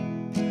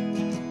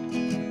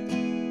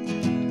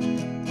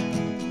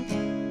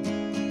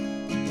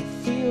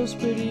 Feels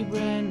pretty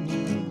brand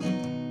new.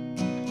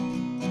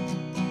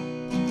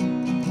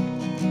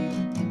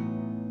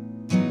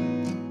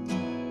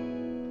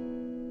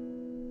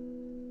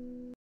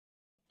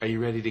 Are you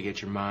ready to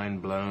get your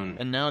mind blown?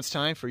 And now it's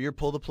time for your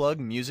Pull the Plug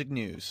music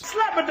news.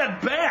 Slap at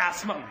that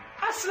bass, man.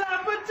 I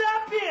slap at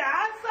that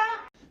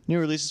bass. New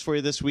releases for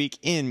you this week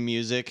in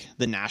music: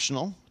 The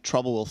National,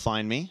 Trouble Will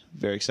Find Me.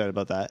 Very excited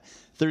about that.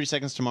 30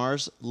 Seconds to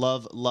Mars,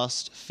 Love,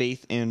 Lust,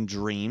 Faith, and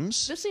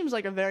Dreams. This seems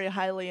like a very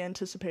highly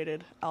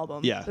anticipated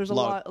album. Yeah, There's a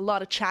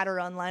lot of chatter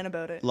online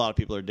about it. A lot of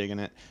people are digging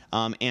it.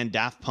 And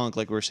Daft Punk,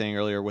 like we were saying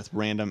earlier, with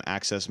Random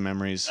Access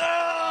Memories.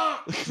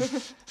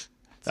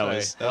 That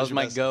was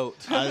my best. goat.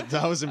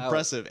 That was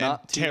impressive and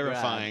Not too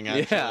terrifying,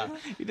 bad. actually. Yeah,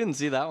 you didn't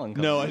see that one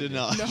coming. No, I did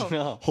not.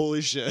 No.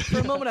 Holy shit. For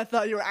a moment, I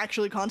thought you were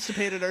actually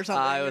constipated or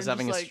something. I You're was just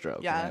having a like, stroke.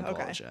 Yeah, and I okay.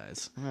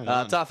 apologize. Right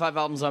on. Top 5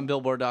 albums on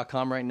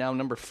Billboard.com right now.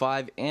 Number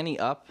 5, Annie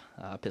Up,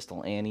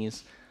 Pistol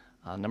Annie's.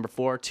 Number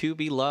 4, To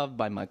Be Loved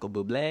by Michael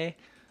Bublé.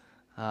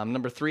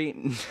 Number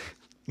 3...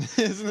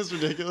 Isn't this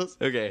ridiculous?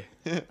 Okay.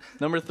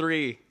 Number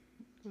 3,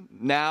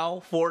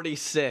 Now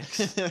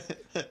 46.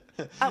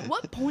 At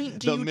what point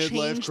do The you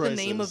midlife change the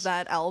name crisis. of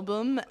that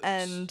album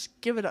and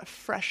give it a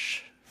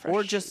fresh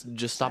Or just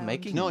stop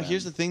making No, them.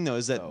 here's the thing, though,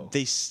 is that So-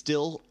 they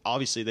still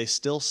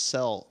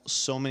sell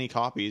so many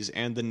copies,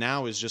 and the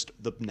Now is just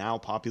the now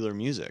popular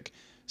music.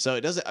 So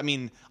it doesn't, I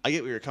mean, I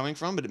get where you're coming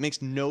from, but it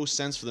makes no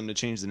sense for them to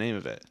change the name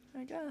of it.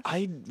 I guess.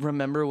 I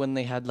remember when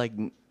they had like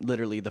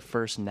literally the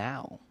first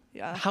Now.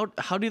 Yeah.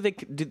 How do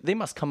they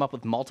must come up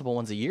with multiple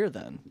ones a year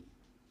then?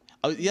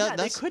 Oh, yeah,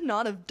 they that's could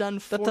not have done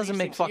 46 That doesn't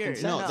make fucking years.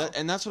 sense. no, No.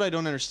 and that's what I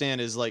don't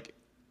understand is like,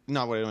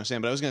 not what I don't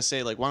understand, but I was gonna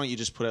say like, why don't you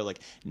just put out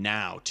like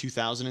Now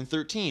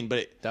 2013?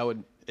 But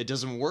it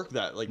doesn't work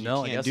that like you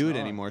No, I can't guess do it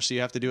not. anymore. So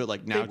you have to do it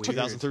like Now Weird.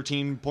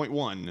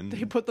 2013.1 and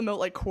They put them out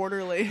like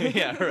quarterly.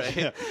 Yeah,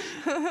 right.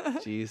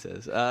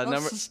 Jesus. Oh,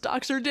 Number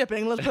stocks are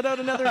dipping. Let's put out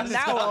another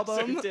Now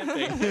album.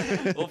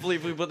 Hopefully,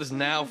 if we put this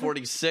Now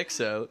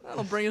 46 out,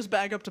 That'll bring us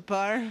back up to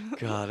par.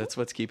 God, that's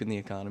what's keeping the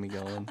economy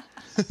going.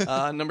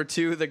 Number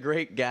 2, The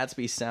Great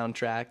Gatsby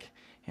soundtrack,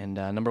 and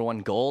number 1,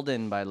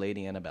 Golden by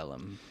Lady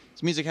Antebellum.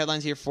 Some music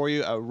headlines here for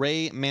you.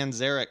 Ray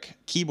Manzarek,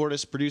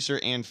 keyboardist, producer,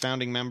 and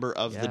founding member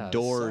of The Yeah,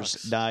 Doors,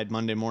 sucks. died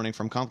Monday morning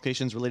from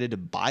complications related to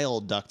bile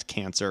duct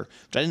cancer,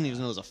 which I didn't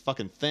even know was a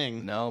fucking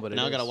thing. No, but it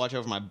now I is. gotta watch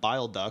out for my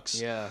bile ducts.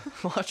 Yeah,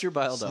 watch your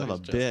bile Son of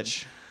ducts, a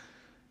Justin. bitch.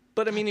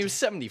 But I mean, he was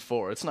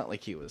 74. It's not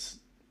like he was,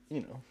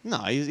 No,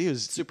 he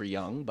was super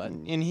young, but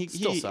and he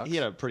still he, sucks. he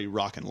had a pretty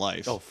rockin'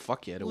 life. Oh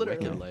fuck yeah, had a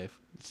Literally. wicked life.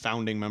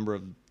 Founding member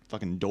of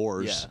fucking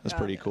Doors. Yeah, That's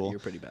pretty cool. You're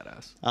pretty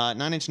badass.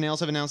 9 Inch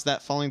Nails have announced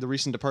that following the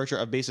recent departure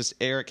of bassist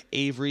Eric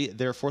Avery,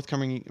 their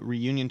forthcoming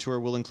reunion tour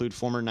will include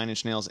former 9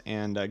 Inch Nails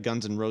and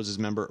Guns N' Roses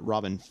member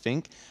Robin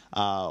Fink.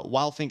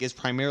 While Fink is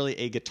primarily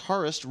a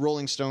guitarist,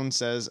 Rolling Stone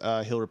says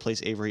he'll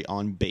replace Avery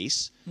on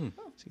bass. So you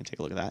can take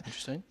a look at that.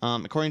 Interesting.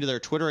 According to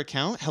their Twitter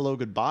account, Hello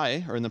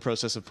Goodbye are in the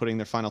process of putting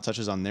their final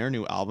touches on their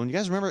new album. You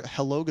guys remember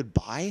Hello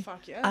Goodbye?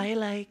 Fuck yeah. I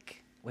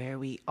like where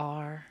we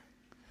are.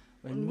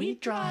 when we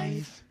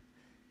drive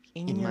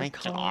in my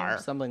car.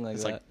 Something like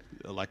It's that. like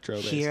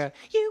electro-based. Here,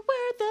 you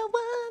were the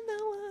one that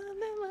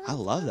I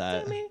love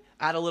that. me.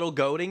 Add a little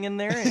goading in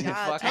there, and you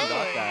Yeah, fucking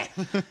got that.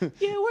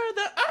 You were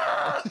the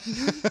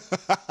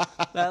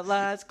that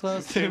lies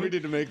close to We me.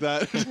 need to make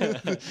that.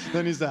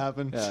 That needs to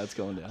happen. Yeah, it's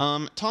going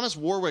down. Thomas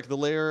Warwick, the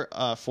layer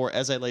for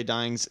As I Lay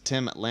Dying's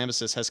Tim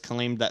Lambesis, has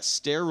claimed that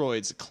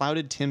steroids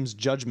clouded Tim's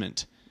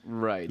judgment.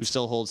 Right. Who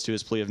still holds to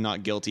his plea of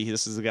not guilty.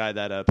 This is the guy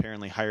that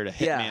apparently hired a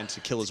hitman Yeah, to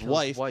kill his kill his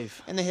wife,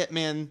 wife. and the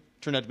hitman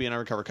turned out to be an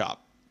undercover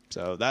cop.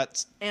 So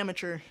that's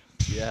Amateur.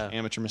 Yeah.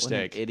 amateur What an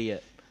mistake.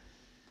 idiot.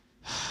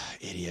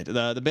 Idiot.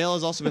 The bail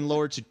has also been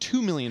lowered to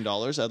 $2 million.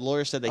 A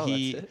lawyer said that Oh,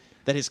 that's it?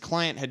 that his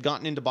client had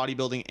gotten into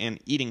bodybuilding and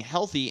eating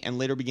healthy and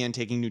later began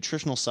taking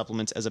nutritional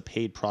supplements as a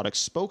paid product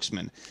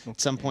spokesman. At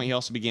some point, he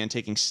also began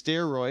taking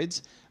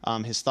steroids.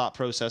 His thought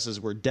processes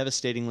were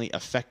devastatingly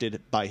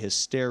affected by his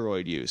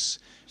steroid use.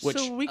 Which,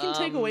 so we can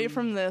take away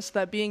from this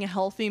that being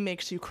healthy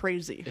makes you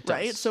crazy, It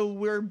right? does. So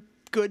we're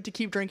good to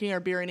keep drinking our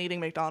beer and eating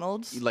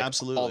McDonald's. Like,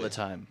 absolutely all the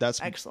time. That's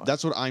Excellent.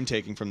 That's what I'm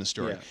taking from the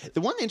story. Yeah.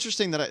 The one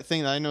interesting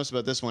thing that I noticed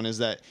about this one is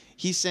that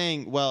he's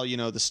saying, well, you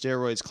know, the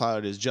steroids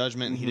clouded his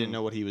judgment and he didn't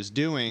know what he was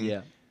doing.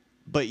 Yeah.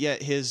 But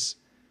yet his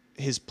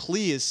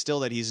plea is still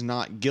that he's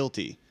not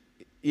guilty.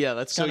 Yeah,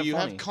 that's So kind of you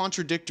funny. have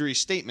contradictory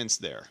statements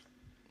there,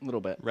 a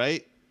little bit.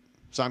 right?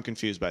 So I'm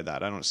confused by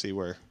that. I don't see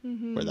where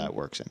that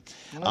works in.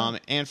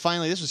 And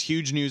finally, this was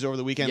huge news over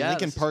the weekend. Yeah,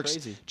 Linkin this is Park's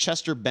crazy.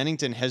 Chester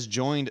Bennington has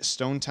joined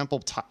Stone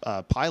Temple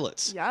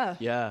Pilots, Yeah.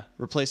 Yeah.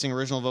 replacing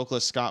original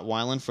vocalist Scott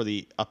Weiland for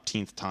the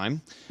upteenth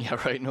time. Yeah,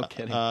 right. No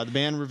kidding. The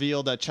band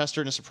revealed that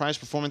Chester in a surprise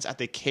performance at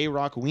the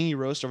K-Rock Weenie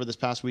Roast over this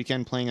past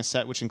weekend, playing a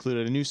set which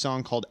included a new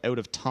song called Out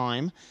of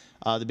Time.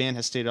 The band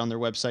has stated on their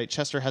website,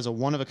 Chester has a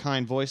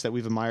one-of-a-kind voice that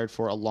we've admired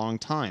for a long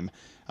time.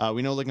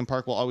 We know Linkin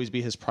Park will always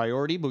be his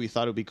priority, but we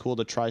thought it would be cool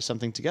to try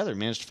something together.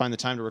 Managed to find the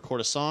time to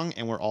record a song,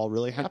 and we're all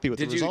really happy with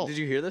the result. Did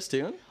you hear this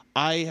tune?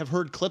 I have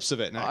heard clips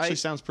of it, and it actually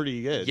sounds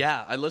pretty good.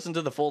 Yeah, I listened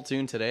to the full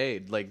tune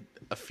today, like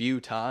a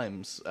few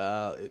times.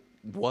 It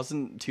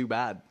wasn't too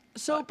bad.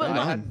 So, but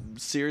I had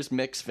serious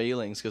mixed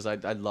feelings because I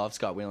love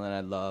Scott Weiland. I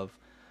love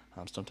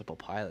Stone Temple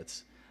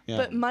Pilots. Yeah.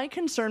 But my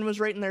concern was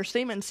right in their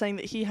statement saying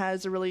that he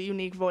has a really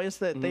unique voice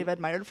that they've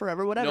admired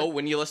forever, whatever. No,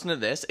 when you listen to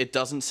this, it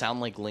doesn't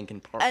sound like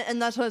Linkin Park.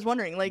 And that's what I was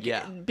wondering. Like,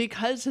 Yeah.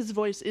 because his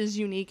voice is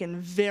unique and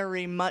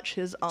very much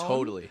his own.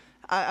 Totally.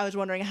 I was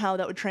wondering how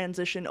that would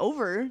transition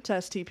over to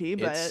STP,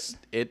 but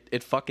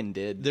It fucking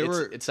did.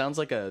 It sounds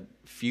like a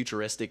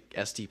futuristic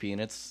STP, and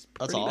it's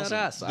That's pretty awesome.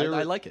 badass.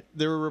 I like it.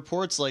 There were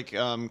reports like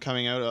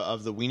coming out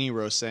of the Weenie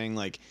Roast saying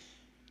like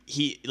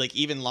he like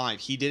even live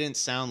he didn't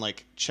sound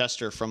like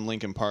Chester from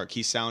Linkin Park. He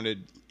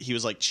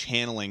was like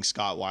channeling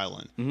Scott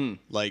Weiland,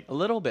 like a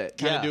little bit,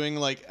 kind of yeah. doing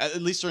like at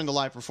least during the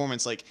live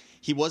performance, like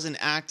he wasn't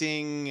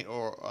acting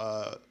or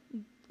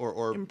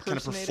kind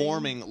of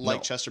performing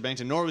like Chester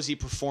Bennington, nor was he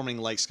performing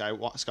like Scott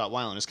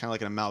Weiland. It's kind of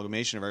like an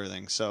amalgamation of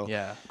everything. So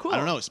Yeah. Cool. I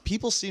don't know.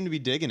 People seem to be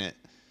digging it.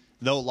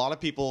 Though a lot of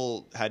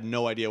people had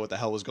no idea what the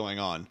hell was going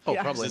on. Oh,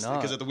 Yeah. probably not.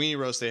 Because at the Weenie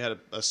Roast, they had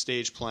a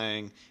stage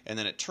playing, and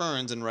then it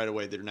turns, and right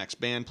away their next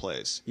band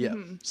plays. Yeah.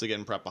 So they're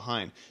getting prepped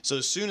behind. So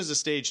as soon as the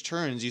stage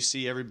turns, you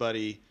see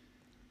everybody,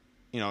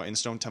 in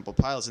Stone Temple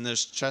Pilots, and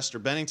there's Chester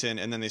Bennington,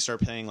 and then they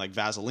start playing like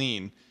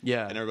Vaseline.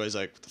 Yeah. And everybody's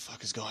like, what the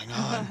fuck is going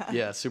on?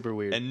 Yeah, super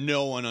weird. And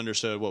no one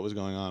understood what was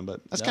going on,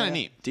 but that's kind of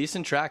neat.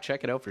 Decent track.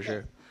 Check it out for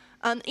sure.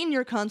 in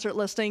your concert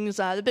listings,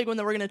 the big one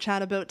that we're going to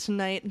chat about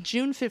tonight,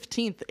 June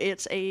 15th,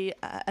 it's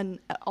an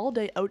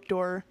all-day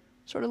outdoor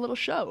sort of little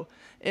show.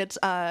 It's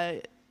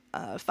 $5.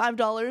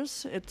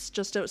 It's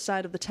just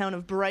outside of the town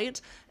of Bright.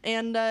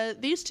 And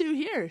these two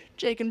here,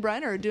 Jake and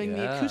Brian, are doing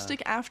the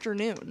acoustic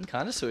afternoon.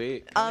 Kind of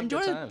sweet. Do you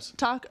want to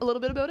talk a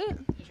little bit about it?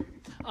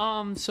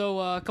 So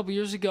a couple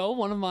years ago,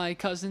 one of my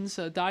cousins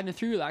died in a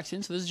 3-wheel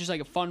accident. So this is just like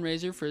a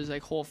fundraiser for his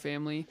whole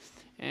family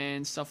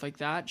and stuff like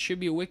that. Should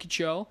be a wicked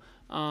show.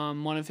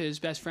 One of his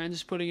best friends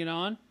is putting it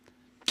on.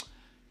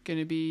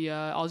 Gonna be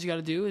all you got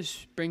to do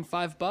is bring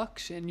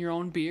 $5 and your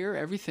own beer,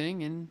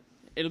 everything, and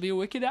it'll be a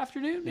wicked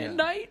afternoon and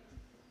night.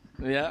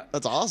 Yeah,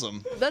 that's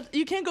awesome. That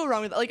you can't go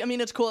wrong with.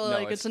 It's cool. No,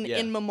 it's an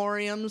in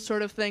memoriam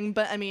sort of thing.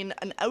 But an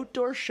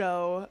outdoor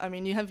show.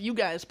 You have you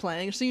guys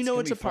playing, so you know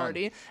it's a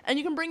party, and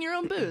you can bring your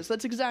own booze.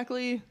 That's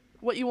exactly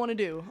what you want to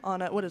do on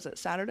what is it?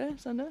 Saturday,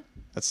 Sunday?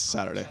 That's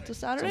Saturday. It's a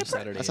Saturday.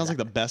 That sounds like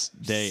the best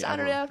day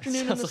Saturday ever.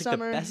 afternoon in the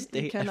summer.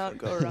 You cannot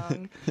go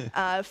wrong.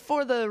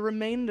 For the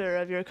remainder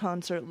of your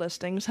concert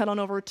listings, head on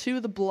over to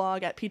the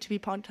blog at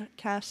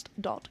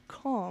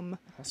ptppodcast.com.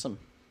 Awesome.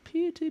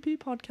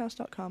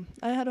 ptppodcast.com.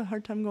 I had a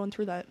hard time going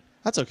through that.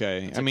 That's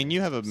okay.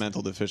 You have a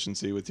mental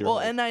deficiency with your. Well,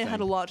 and I had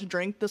a lot to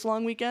drink this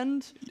long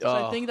weekend, so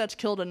I think that's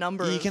killed a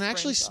number. You of can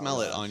actually brain smell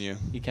cells. it on you.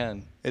 You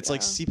can. It's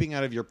like seeping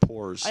out of your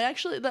pores. I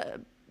actually,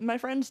 my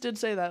friends did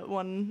say that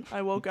when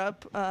I woke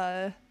up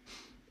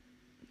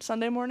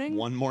Sunday morning.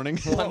 One morning.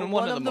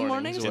 One of the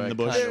mornings in the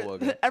bush.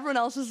 Everyone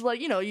else is like,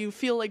 you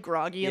feel like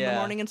groggy in the Yeah.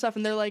 morning and stuff,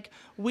 and they're like,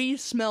 we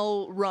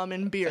smell rum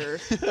and beer,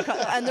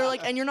 and they're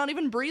like, and you're not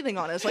even breathing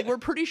on it. It's like we're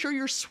pretty sure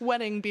you're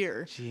sweating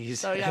beer. Jesus.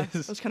 So yeah,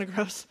 it was kind of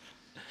gross.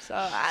 So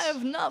I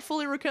have not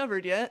fully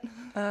recovered yet.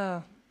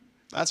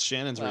 That's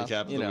Shannon's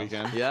recap of the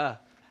weekend. Yeah.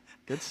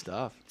 Good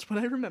stuff. That's what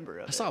I remember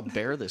of I saw a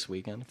bear this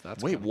weekend. If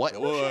that's Wait, kinda what?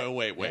 cool.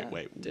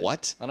 Wait. Did.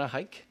 What? On a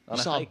hike. On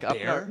You a saw a hike up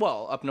bear? north.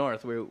 Well, up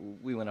north.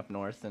 We went up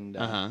north and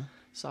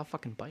saw a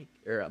fucking bike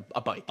or a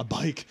bike. A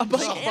bike. A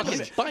bike. Saw a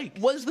fucking bike.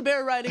 Was the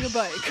bear riding a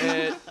bike?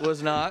 It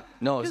was not.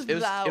 No, it 'Cause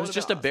was that it was would've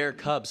just been a bear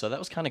cub. So that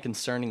was kind of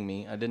concerning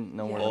me. I didn't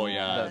know where Oh,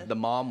 yeah. the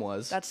mom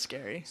was. That's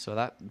scary. So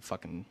that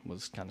fucking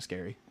was kind of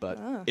scary, but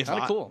If kind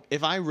I, of cool.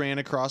 If I ran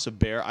across a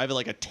bear, I have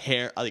like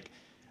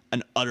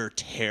an utter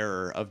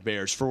terror of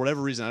bears for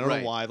whatever reason. I don't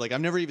Right. know why. Like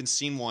I've never even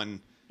seen one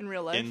In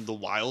real life. in the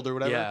wild or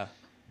whatever. Yeah.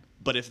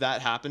 But if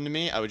that happened to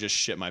me, I would just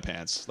shit my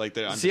pants. Like,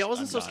 See, I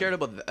wasn't so scared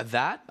about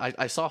that.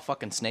 I saw a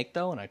fucking snake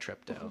though, and I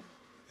tripped out.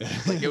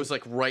 Like it was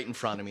like right in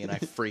front of me, and I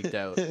freaked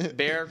out.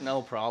 Bear,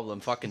 no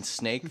problem. Fucking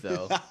snake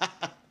though,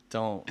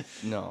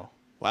 no.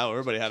 Wow,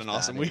 everybody had an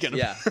awesome weekend.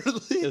 Yeah,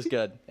 it was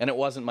good, and it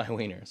wasn't my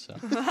wiener. So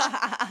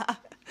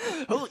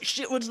Holy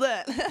shit, what's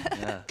that?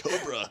 yeah,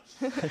 Cobra.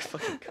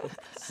 fucking cool.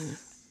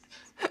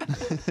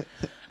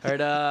 All right,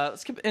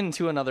 let's get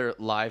into another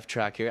live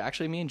track here.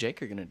 Actually, me and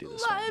Jake are gonna do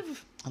this one.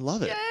 Live. I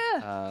love it.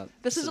 Yeah.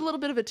 This is a little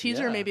bit of a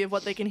teaser, yeah. maybe, of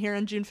what they can hear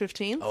on June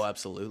 15th. Oh,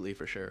 absolutely,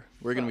 for sure.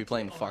 We're gonna be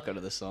playing the fuck out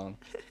of this song.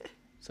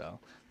 So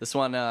this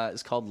one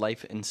is called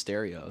 "Life in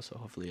Stereo." So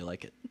hopefully you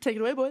like it. Take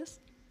it away, boys.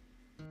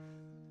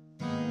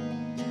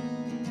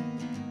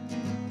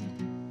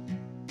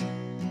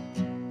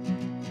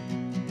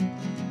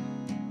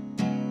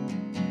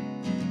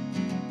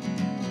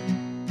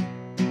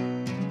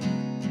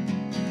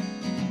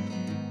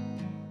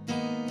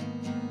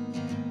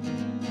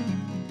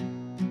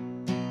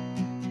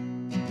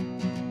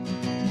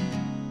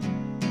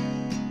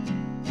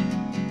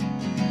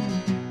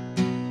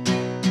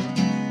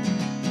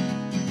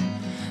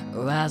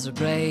 Her eyes were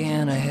gray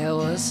and her hair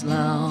was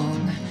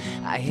long.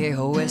 I hear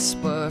her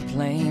whisper,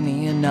 play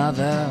me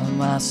another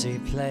mossy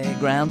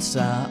playground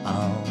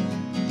song,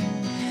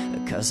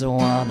 'cause I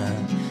wanna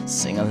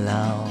sing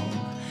along.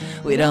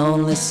 We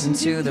don't listen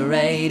to the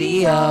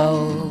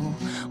radio,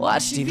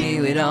 watch TV,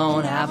 we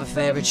don't have a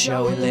favorite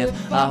show. We live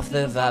off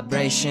the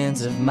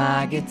vibrations of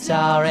my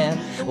guitar, and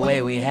the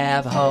way we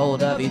have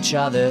hold of each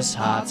other's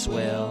hearts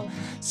will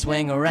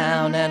swing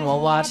around and we'll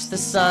watch the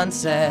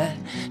sunset.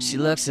 She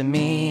looks at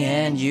me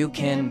and you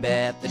can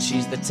bet that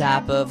she's the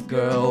type of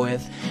girl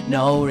with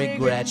no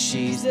regrets.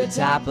 She's the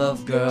type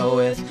of girl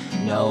with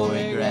no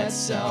regrets.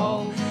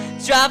 So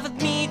drive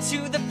with me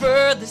to the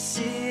furthest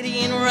city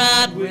and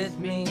ride with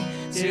me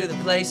to the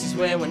places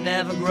where we'll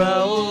never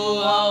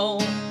grow.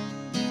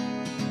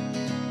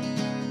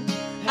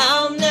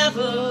 I'll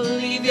never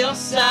leave your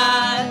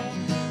side.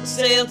 We'll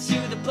sail to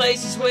the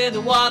places where the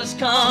waters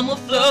come. We'll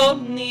float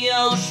in the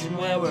ocean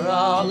where we're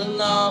all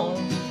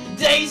alone.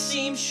 The days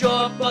seem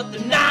short, but the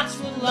nights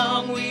were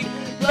long. We'd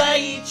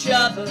play each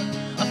other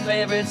our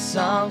favorite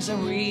songs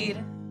and we'd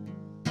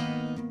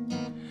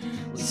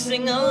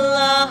sing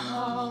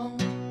along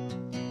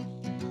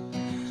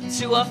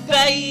to our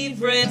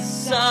favorite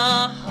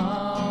songs.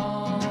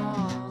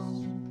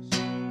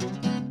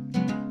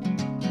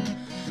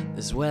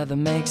 This weather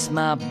makes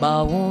my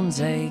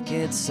bones ache.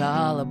 It's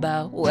all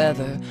about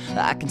whether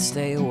I can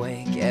stay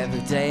awake. Every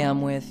day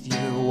I'm with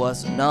you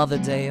was another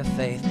day of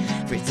faith.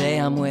 Every day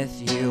I'm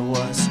with you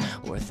was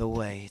worth the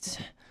wait.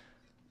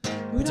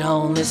 We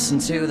don't listen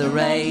to the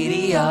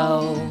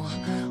radio,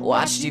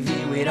 watch TV,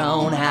 we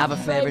don't have a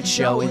favorite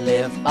show. We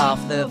live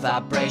off the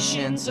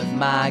vibrations of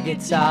my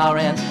guitar,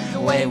 and the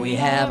way we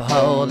have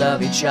hold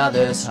of each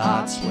other's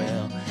hearts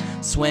will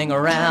swing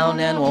around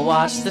and we'll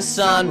watch the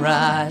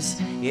sunrise.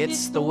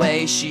 It's the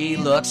way she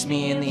looks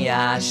me in the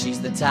eyes.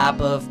 She's the type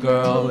of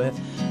girl who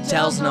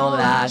tells no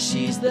lies.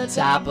 She's the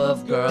type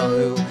of girl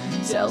who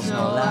tells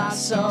no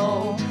lies.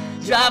 So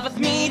drive with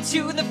me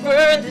to the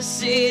furthest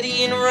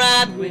city and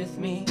ride with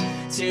me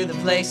to the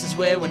places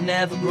where we'll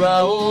never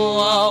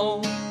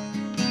grow.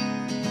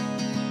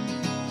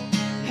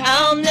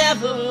 I'll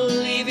never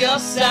leave your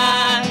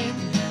side.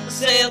 We'll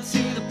sail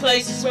to the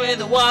places where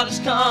the waters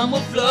come. We'll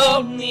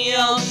float in the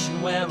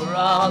ocean where we're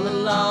all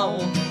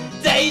alone.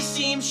 Days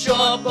seem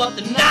short, but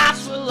the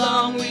nights were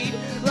long. We'd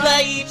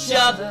play each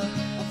other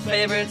our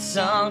favorite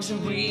songs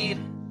and we'd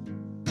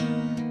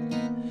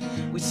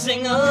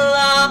sing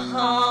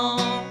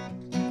along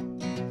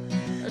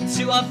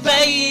to our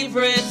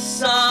favorite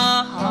songs,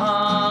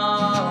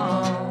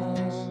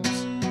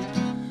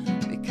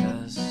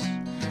 because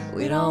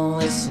we don't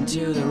listen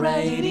to the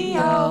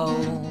radio,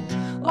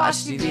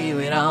 watch TV,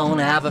 we don't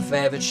have a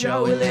favorite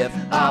show. We live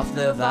off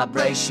the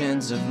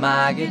vibrations of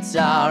my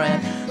guitar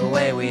and the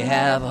way we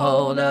have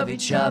hold of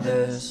each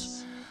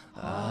other's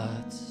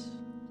hearts.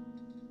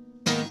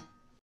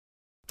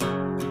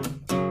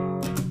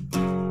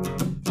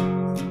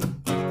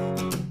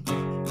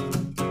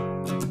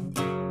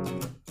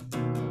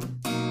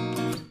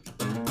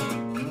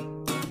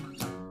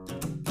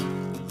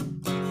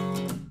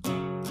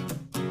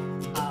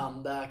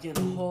 back in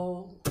a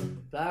hole,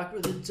 back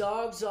where the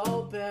dogs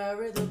all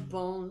bury the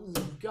bones.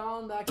 I've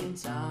gone back in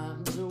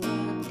time to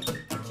when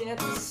I can't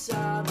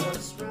decide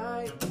what's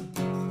right.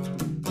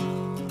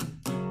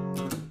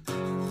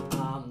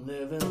 I'm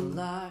living a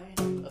lie,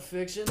 a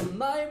fiction that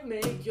might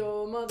make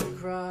your mother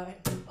cry.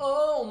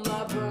 Oh,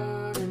 my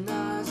burning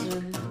eyes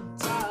and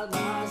tired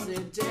lies, they're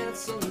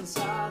dancing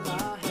inside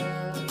my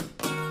head.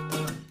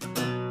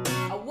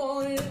 I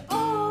want it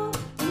all,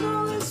 and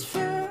all is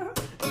fair,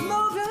 and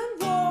love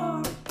and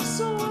war,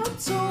 so I'm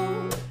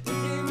told. You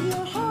gave me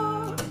your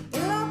heart,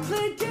 and I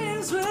played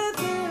games with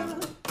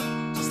it,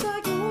 just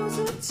like it was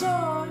a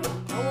toy.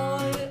 I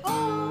want it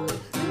all,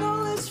 and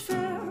all is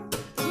fair,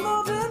 and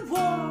love and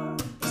war,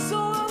 so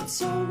I'm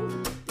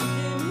told. You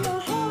gave me your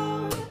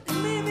heart,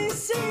 and made me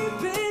say,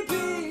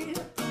 baby,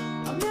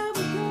 I'm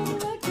never gonna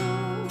let go.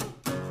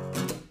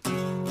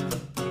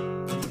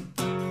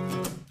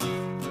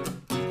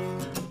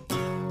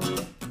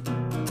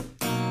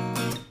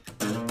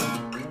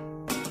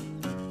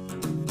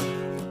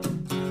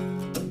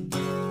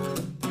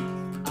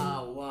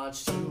 I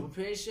watched you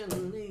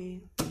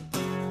patiently.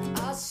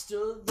 I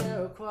stood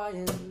there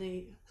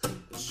quietly.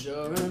 But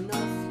sure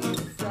enough, you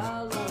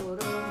fell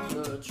out of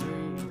the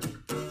tree.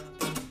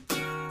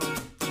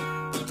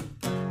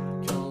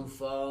 Come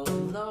fall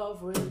in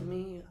love with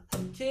me.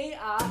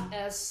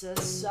 KISSIONG.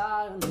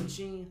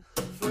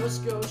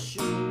 First go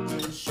shoes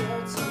and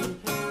shirts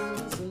and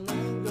pants, and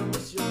then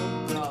goes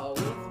your car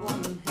with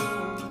one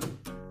hand.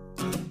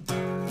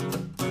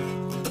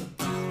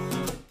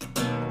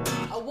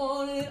 I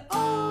want it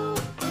all,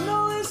 and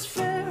all is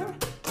fair,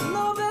 and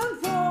love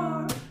and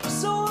war,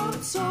 so I'm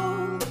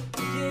told.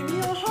 You gave me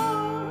your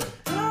heart,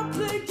 and I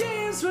played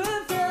games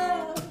with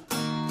it,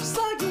 just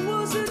like it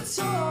was a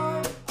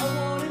toy. I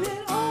wanted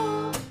it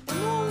all, and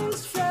all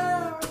is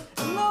fair,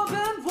 and love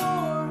and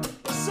war,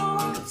 so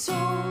I'm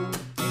told.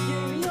 You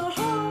gave me your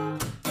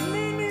heart, and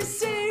made me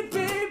say,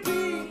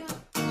 baby,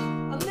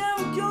 I'm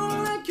never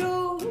gonna let go.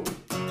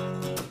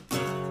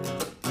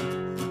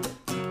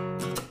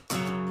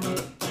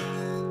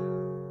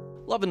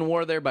 Love and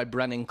War there by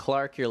Brennan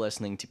Clark. You're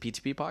listening to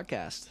P2P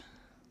Podcast.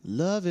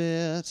 Love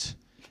it.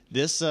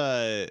 This,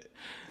 you're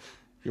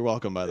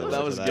welcome, by the way.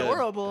 That was for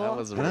Adorable. That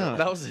was Yeah.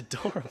 that was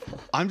adorable.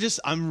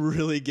 I'm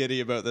really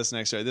giddy about this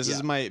next story. This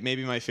is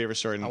maybe my favorite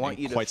story in I want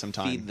you quite to some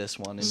time. feed this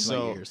one into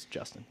So- my ears,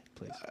 Justin,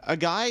 please. A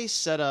guy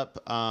set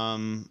up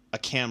a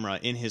camera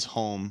in his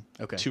home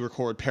to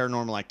record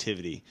paranormal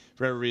activity.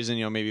 For whatever reason,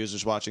 maybe he was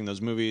just watching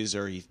those movies,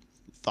 or he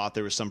thought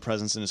there was some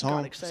presence in his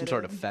home. Some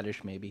sort of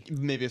fetish, maybe.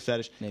 Maybe a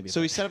fetish. Maybe.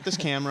 So he set up this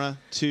camera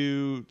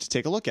to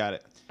take a look at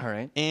it. All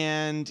right.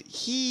 And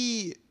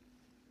he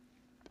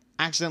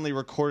accidentally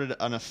recorded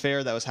an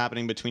affair that was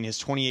happening between his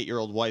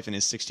 28-year-old wife and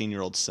his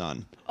 16-year-old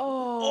son.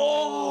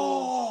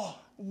 Oh.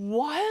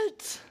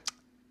 What?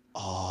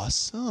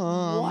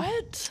 Awesome.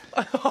 What?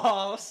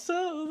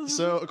 Awesome.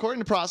 So, according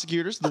to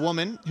prosecutors, the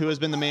woman, who has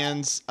been the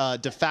man's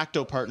de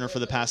facto partner for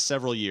the past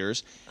several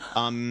years,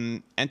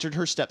 entered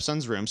her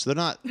stepson's room. So they're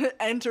not.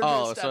 Entered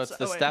Oh, her so it's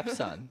the stepson.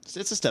 stepson.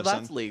 It's a stepson.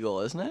 That's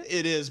legal, isn't it?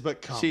 It is,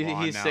 but come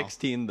on He's now.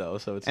 16 though,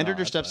 so it's Entered not,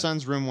 her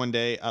stepson's room one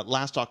day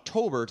last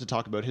October to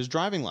talk about his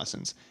driving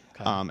lessons.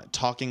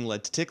 Talking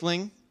led to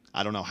tickling.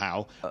 I don't know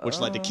how, which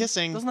led to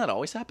kissing. Doesn't that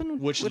always happen?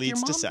 Which with your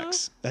leads to mom,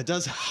 sex. That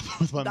does happen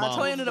with my mom. That's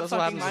how I ended up That's what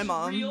fucking my happens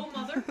mom. Real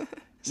mother?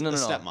 No,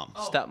 stepmom.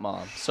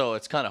 Stepmom. So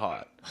it's kind of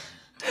hot.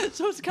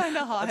 So it's kind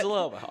of hot. It's a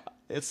little bit hot.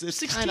 It's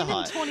 16 kind of and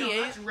hot.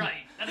 28. That's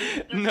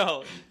right.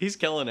 No, he's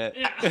killing it.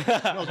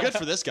 No, good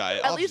for this guy.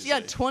 At least, yeah,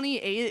 obviously.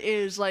 28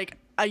 is like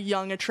a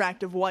young,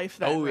 attractive wife.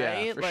 Then, Oh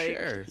right? yeah, for like,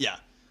 sure. Yeah.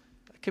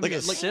 Could be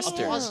his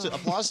sister.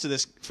 Applause to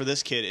this for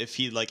this kid if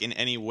he like in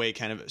any way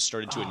kind of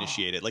started to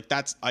initiate it. Like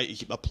that's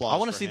applause. I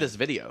want to for see him. this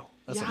video.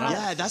 That's Yeah, enough.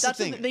 Yeah, that's the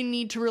thing. They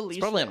need to release.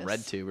 It's probably on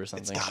this. RedTube or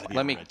something. gotta be Let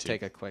on me RedTube.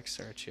 take a quick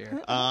search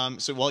here.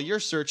 So while you're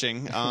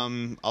searching,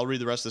 I'll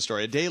read the rest of the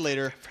story. A day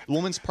later, the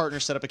woman's partner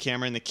set up a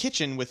camera in the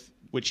kitchen with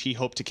which he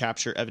hoped to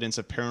capture evidence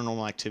of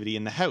paranormal activity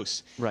in the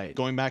house. Right.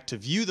 Going back to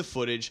view the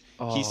footage,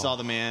 he saw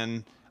the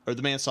man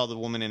saw the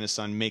woman and his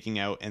son making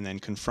out and then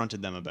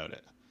confronted them about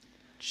it.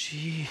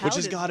 Gee. How Which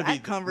has did got to that be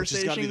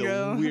conversation the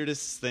go?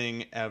 weirdest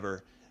thing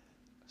ever.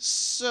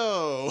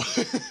 So,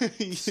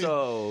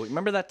 So,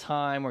 remember that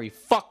time where you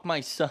fucked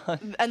my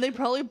son? And they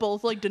probably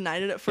both like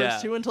denied it at first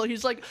Yeah. too, until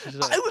he's like,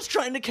 like- "I was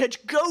trying to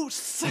catch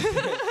ghosts."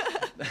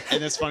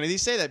 and it's funny they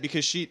say that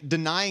because she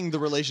denying the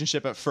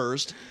relationship at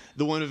first,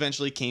 the one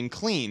eventually came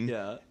clean.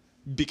 Yeah.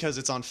 Because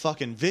it's on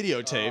fucking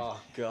videotape. Oh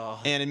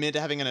god. And admitted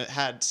to having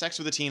had sex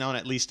with a teen on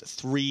at least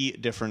 3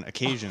 different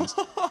occasions.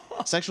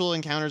 Sexual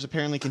encounters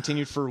apparently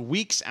continued for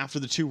weeks after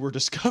the two were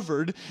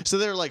discovered. So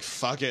they're like,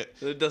 fuck it.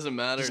 It doesn't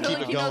matter. Just Feel keep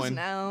like it he knows going.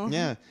 now.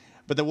 Yeah.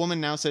 But the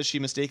woman now says she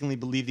mistakenly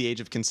believed the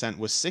age of consent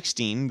was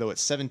 16, though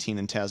it's 17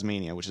 in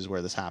Tasmania, which is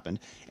where this happened,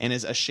 and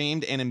is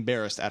ashamed and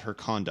embarrassed at her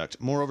conduct.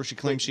 Moreover, she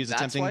claims she's That's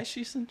attempting. why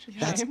she's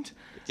ashamed?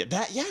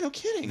 Yeah, no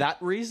kidding. That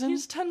reason?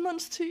 He's 10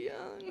 months too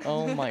young.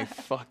 Oh my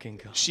fucking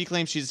god. She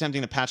claims she's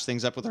attempting to patch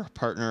things up with her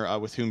partner,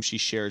 with whom she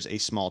shares a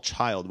small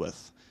child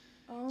with.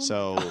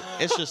 So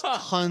it's just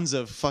tons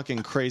of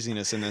fucking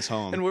craziness in this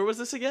home. And where was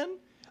this again?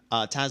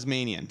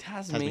 Tasmania.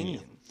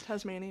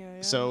 Tasmania,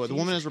 yeah. So the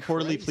woman has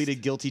reportedly Christ.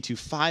 pleaded guilty to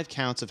 5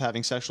 counts of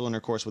having sexual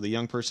intercourse with a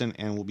young person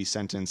and will be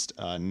sentenced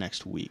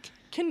next week.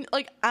 Can,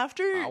 like,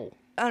 after, I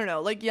don't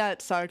know, like, yeah,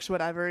 it sucks,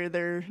 whatever,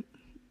 they're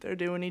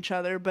doing each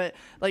other, but,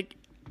 like,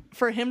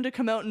 for him to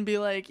come out and be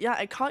like, yeah,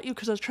 I caught you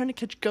because I was trying to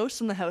catch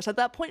ghosts in the house. At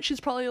that point, she's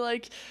probably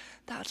like,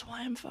 that's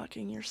why I'm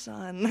fucking your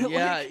son.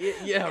 Yeah, like,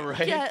 yeah,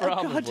 right. Get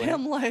probably. a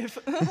goddamn life.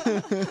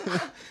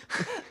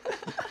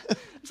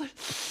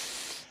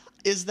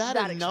 Is that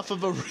enough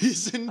of a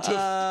reason to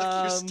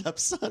fuck your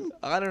stepson?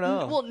 I don't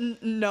know. Well,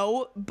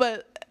 no,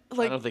 but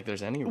like, I don't think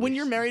there's any. when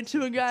you're reason. married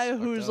to a guy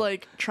who's up.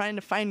 like trying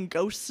to find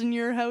ghosts in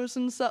your house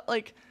and stuff,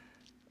 like,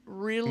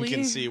 really, You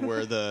can see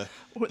where the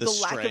what the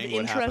lack of straying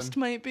would interest happen.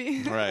 might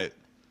be. Right.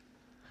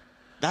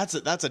 That's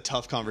a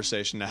tough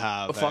conversation to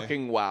have.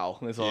 Fucking wow.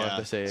 That's all I have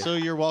to say. So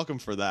you're welcome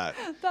for that.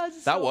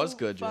 That's That so was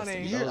good,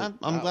 funny. Justin. Yeah,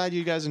 I'm glad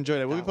you guys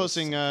enjoyed it. We'll be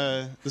posting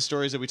the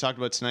stories that we talked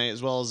about tonight,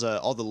 as well as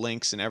all the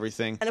links and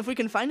everything. And if we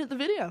can find it, the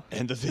video.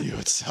 And the video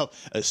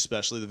itself,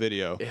 especially the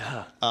video.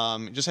 Yeah.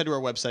 Just head to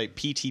our website,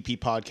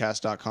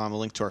 ptppodcast.com. A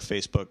link to our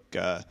Facebook,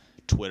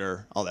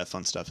 Twitter, all that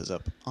fun stuff is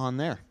up on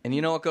there. And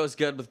you know what goes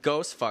good with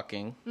ghost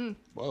fucking?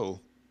 Whoa.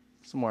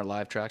 Some more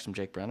live tracks from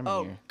Jake Brenneman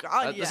Oh, here.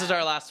 God, This is yeah.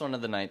 our last one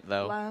of the night,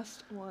 though.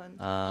 Last one.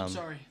 I'm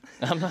sorry.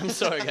 I'm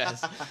sorry,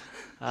 guys.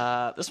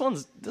 This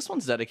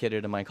one's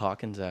dedicated to Mike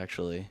Hawkins,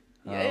 actually.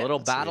 Yeah, a little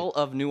that's Battle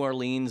of New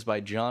Orleans by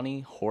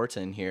Johnny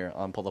Horton here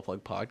on Pull the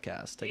Plug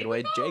Podcast. Take it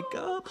away,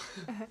 Jacob.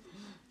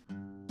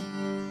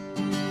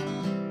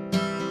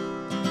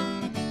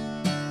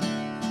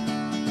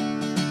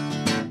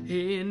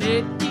 In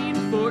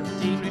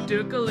 1814, we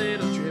took a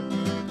little trip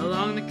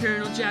along the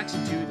Colonel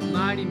Jackson to the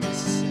mighty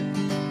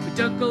Mississippi. We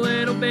took a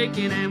little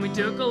bacon and we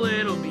took a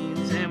little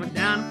beans and went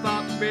down and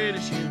fought the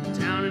British in the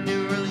town of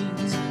New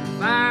Orleans.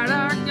 Fired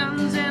our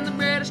guns and the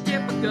British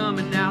kept a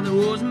coming. Now there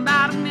wasn't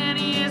about as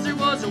many as there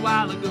was a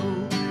while ago.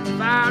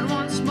 Fired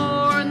once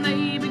more and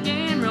they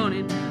began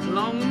running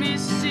along the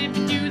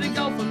Mississippi to the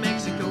Gulf of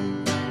Mexico.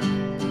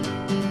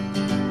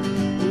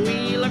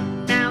 We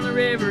looked down the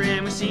river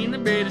and we seen the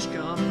British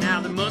come.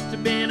 Now there must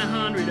have been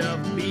 100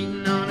 of them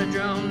beating on a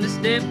drum. They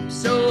stepped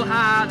so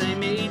high they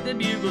made the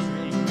bugles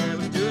ring. They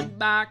were stood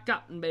by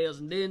cotton bales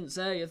and didn't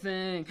say a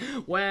thing.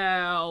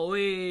 Well,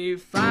 we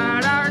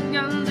fired our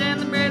guns and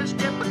the British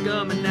kept a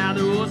coming. Now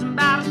there wasn't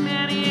about as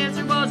many as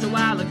there was a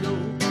while ago.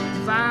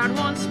 Fired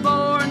once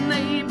more and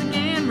they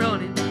began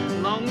running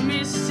along the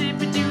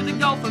Mississippi to the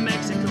Gulf of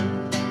Mexico.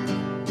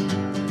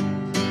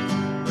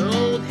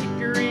 Old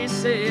Hickory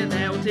said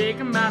that would take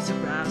him by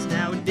surprise.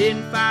 Now we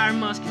didn't fire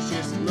muskets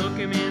just to look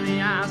him in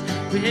the eyes.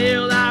 We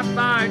held our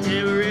fire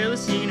till we really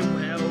seen him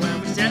well.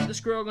 When we set the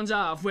Scroggins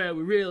off, well,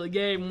 we really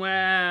gave him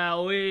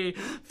well. We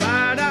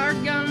fired our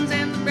guns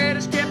and the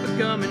British kept a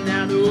coming.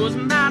 Now there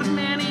wasn't about as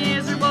many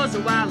as there was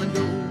a while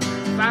ago.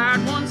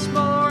 Fired once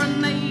more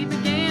and they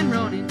began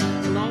running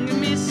along the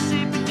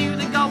Mississippi to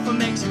the Gulf of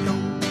Mexico.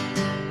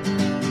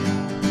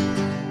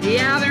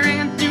 Yeah, they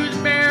ran through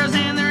the barrels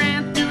and they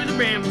ran through the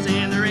brambles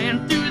and they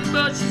ran through the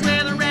bushes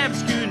where the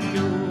rabbits couldn't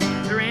go.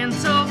 They ran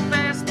so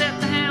fast that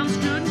the hounds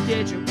couldn't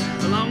catch them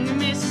along the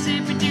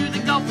Mississippi to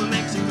the Gulf of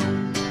Mexico.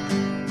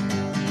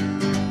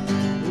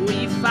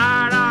 We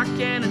fired our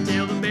cannon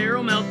till the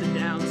barrel melted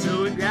down,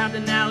 so we grabbed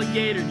an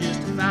alligator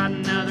just to fight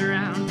another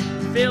round.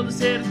 We filled his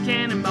head with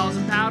cannonballs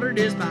and powdered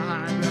his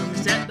behind. When we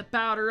set the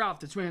powder off,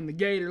 that's when the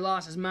gator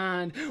lost his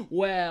mind.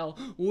 Well,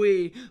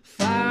 we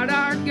fired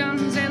our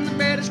guns and the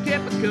British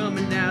kept a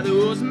coming. Now there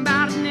wasn't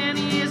about as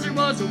many as there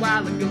was a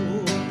while ago.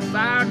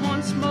 Fired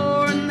once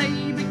more and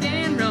they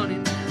began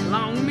running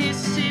along the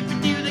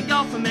Mississippi to the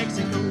Gulf of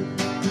Mexico.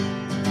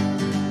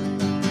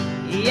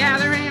 Yeah,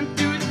 they ran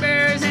through the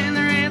berries and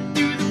they ran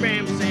through the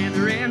brambles and they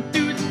ran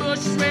through the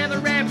bushes where the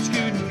rabbits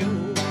couldn't go.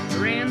 They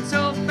ran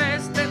so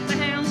fast that the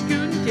hounds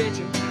couldn't catch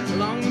them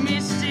along the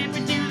Mississippi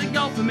to the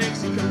Gulf of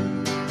Mexico.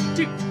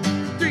 2,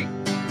 3,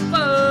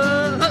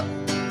 4,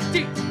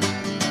 2.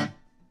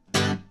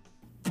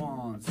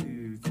 1,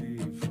 2, 3,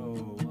 4,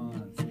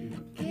 1,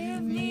 2.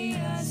 Give me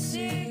a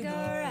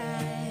cigarette.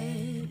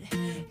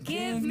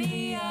 Give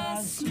me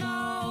a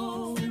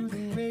smoke.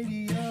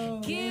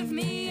 Give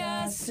me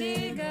a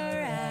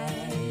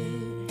cigarette.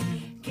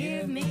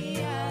 Give me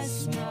a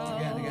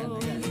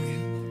smoke.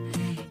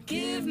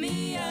 Give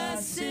me a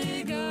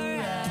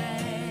cigarette.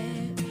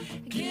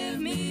 Give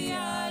me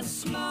a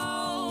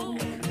smoke.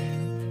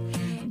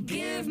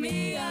 Give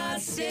me a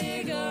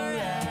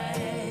cigarette.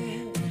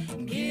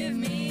 Give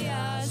me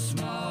a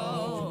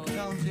smoke.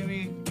 Come to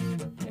me.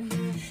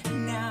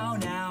 Now,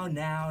 now,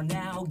 now,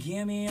 now,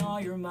 give me all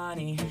your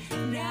money.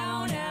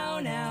 Now, now,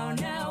 now,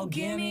 now,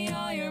 give me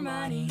all your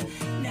money.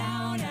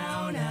 Now,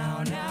 now,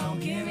 now, now,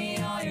 give me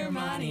all your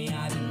money.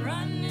 I've been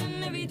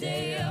running every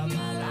day of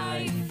my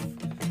life.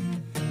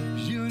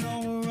 You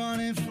know we're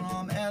running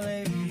from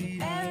LAPD.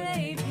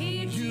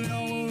 LAPD. You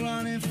know we're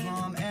running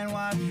from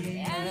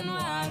NYPD.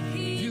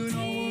 NYPD. You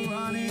know we're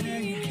running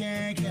and you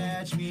can't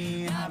catch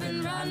me. I've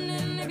been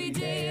running every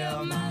day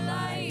of my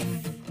life.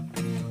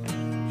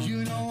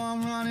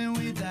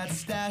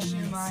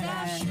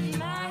 stash in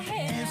my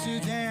hand.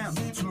 Amsterdam,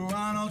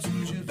 Toronto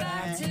to Japan.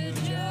 Back to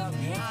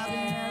Japan. I've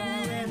been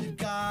everywhere that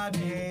God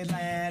made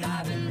land.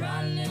 I've been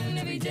running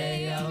every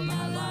day of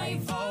my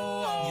life.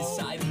 Oh, yes,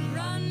 I've been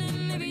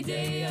running every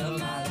day of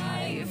my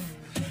life.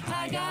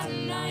 I got a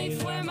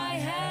knife where my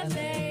head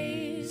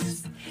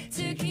lays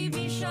to keep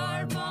me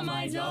sharp on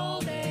my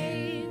dull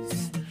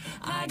days.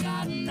 I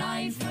got a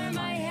knife where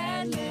my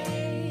head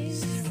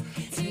lays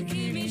to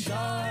keep me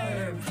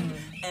sharp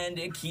and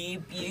to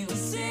keep you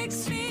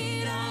 6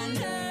 feet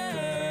under.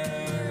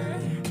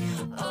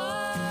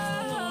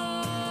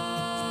 Oh,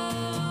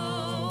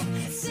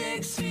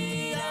 6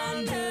 feet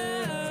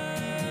under.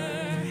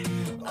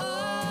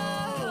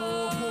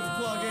 Oh, pull the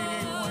plug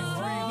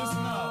 88.3.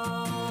 Listen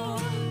up.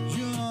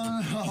 You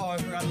oh, I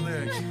forgot the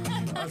lyrics.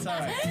 That's all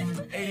right.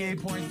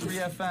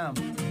 88.3 FM.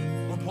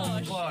 We'll pull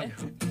the plug.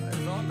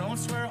 Don't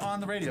swear on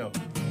the radio.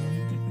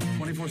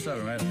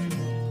 24/7, right?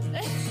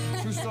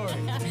 True story.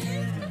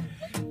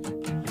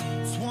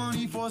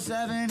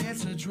 24/7,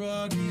 it's a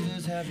drug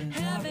dealer's heaven.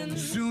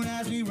 As soon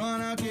as we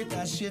run out, get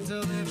that shit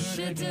delivered. As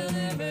soon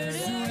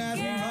as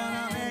we run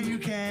out, man, you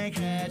can't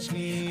catch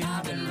me.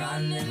 I've been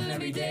running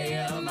every day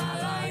of my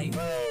life.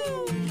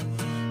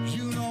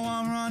 You know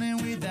I'm running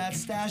with that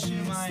stash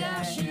in my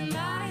hand.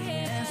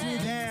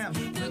 Amsterdam,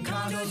 the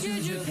condo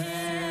to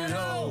Japan.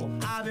 Oh,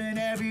 I've been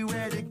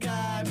everywhere that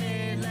God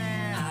made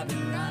land. I've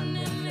been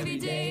running every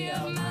day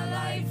of my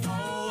life.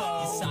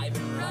 Oh, yes, I've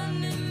been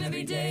running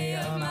every day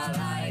of my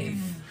life.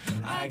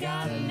 I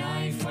got a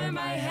knife where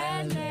my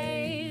head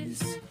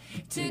lays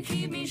to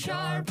keep me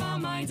sharp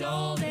on my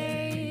dull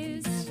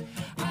days.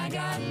 I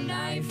got a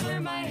knife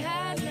where my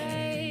head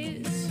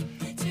lays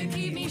to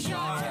keep me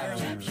sharp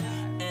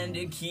and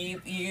to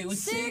keep you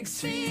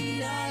 6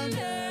 feet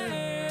under.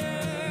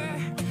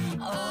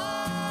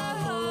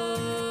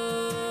 Oh,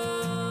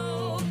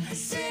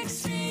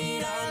 6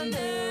 feet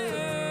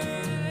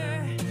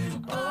under.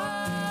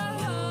 Oh,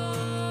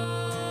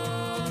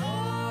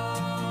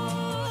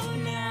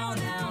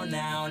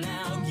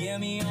 now, give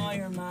me all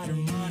your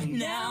money.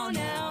 Now,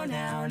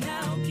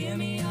 give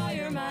me all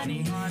your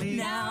money.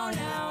 Now,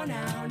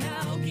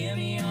 give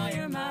me all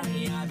your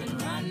money. I've been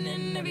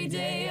running every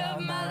day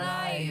of my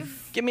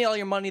life. Give Me All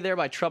Your Money there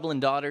by Trouble and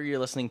Daughter. You're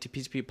listening to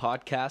PCP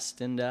Podcast,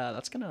 and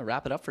that's going to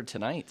wrap it up for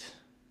tonight.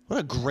 What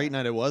a great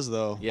night it was,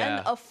 though. Yeah.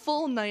 And a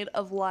full night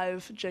of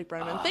live Jake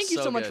Brennan. Thank you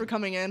so much good. for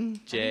coming in.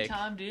 Jake.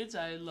 Anytime, dudes.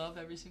 I love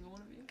every single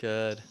one of you.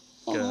 Good.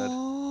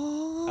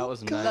 That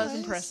was nice. That was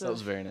impressive. That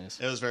was very nice.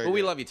 It was very But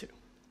we good. love you too.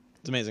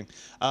 It's amazing.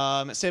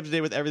 Stay up to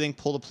date with everything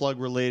Pull the Plug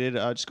related.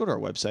 Just go to our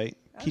website,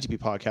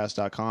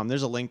 ptppodcast.com.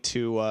 There's a link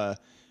to...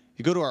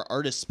 you go to our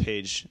artists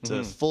page. It's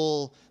a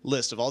full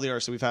list of all the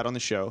artists that we've had on the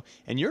show.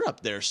 And you're up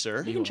there,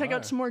 sir. You can check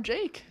out some more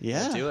Jake.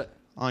 Yeah. Do it.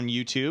 On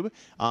YouTube.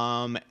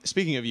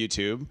 Speaking of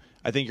YouTube,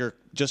 I think you're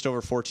just over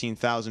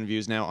 14,000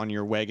 views now on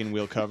your wagon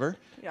wheel cover,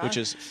 Yeah. which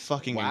is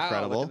fucking Wow,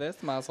 incredible. look at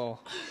this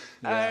muzzle.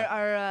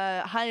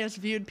 Our highest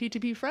viewed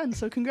PTP friend,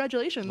 so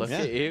congratulations. Look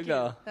at you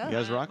go. Yeah. You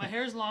guys My rocking.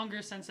 hair's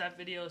longer since that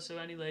video, so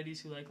any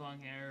ladies who like long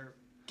hair,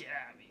 get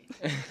at me.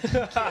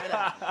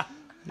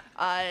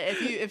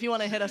 If you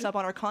want to hit us up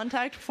on our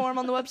contact form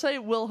on the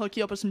website, we'll hook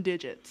you up with some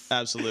digits.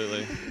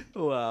 Absolutely.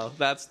 Wow,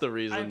 that's the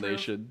reason they approve.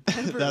 should.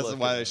 That's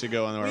why they should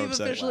go on our We've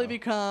website. officially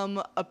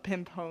become a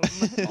pimp home.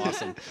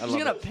 Awesome. I He's love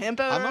gonna it. pimp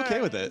it. I'm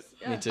okay with it.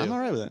 Me too. I'm all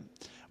right with it.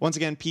 Once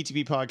again,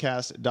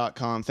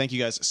 ptppodcast.com. Thank you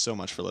guys so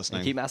much for listening.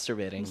 And keep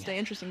masturbating. Stay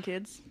interesting,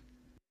 kids.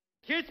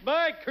 Kiss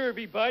my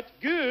curvy butt.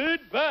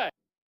 Goodbye.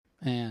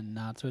 And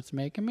that's what's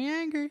making me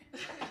angry.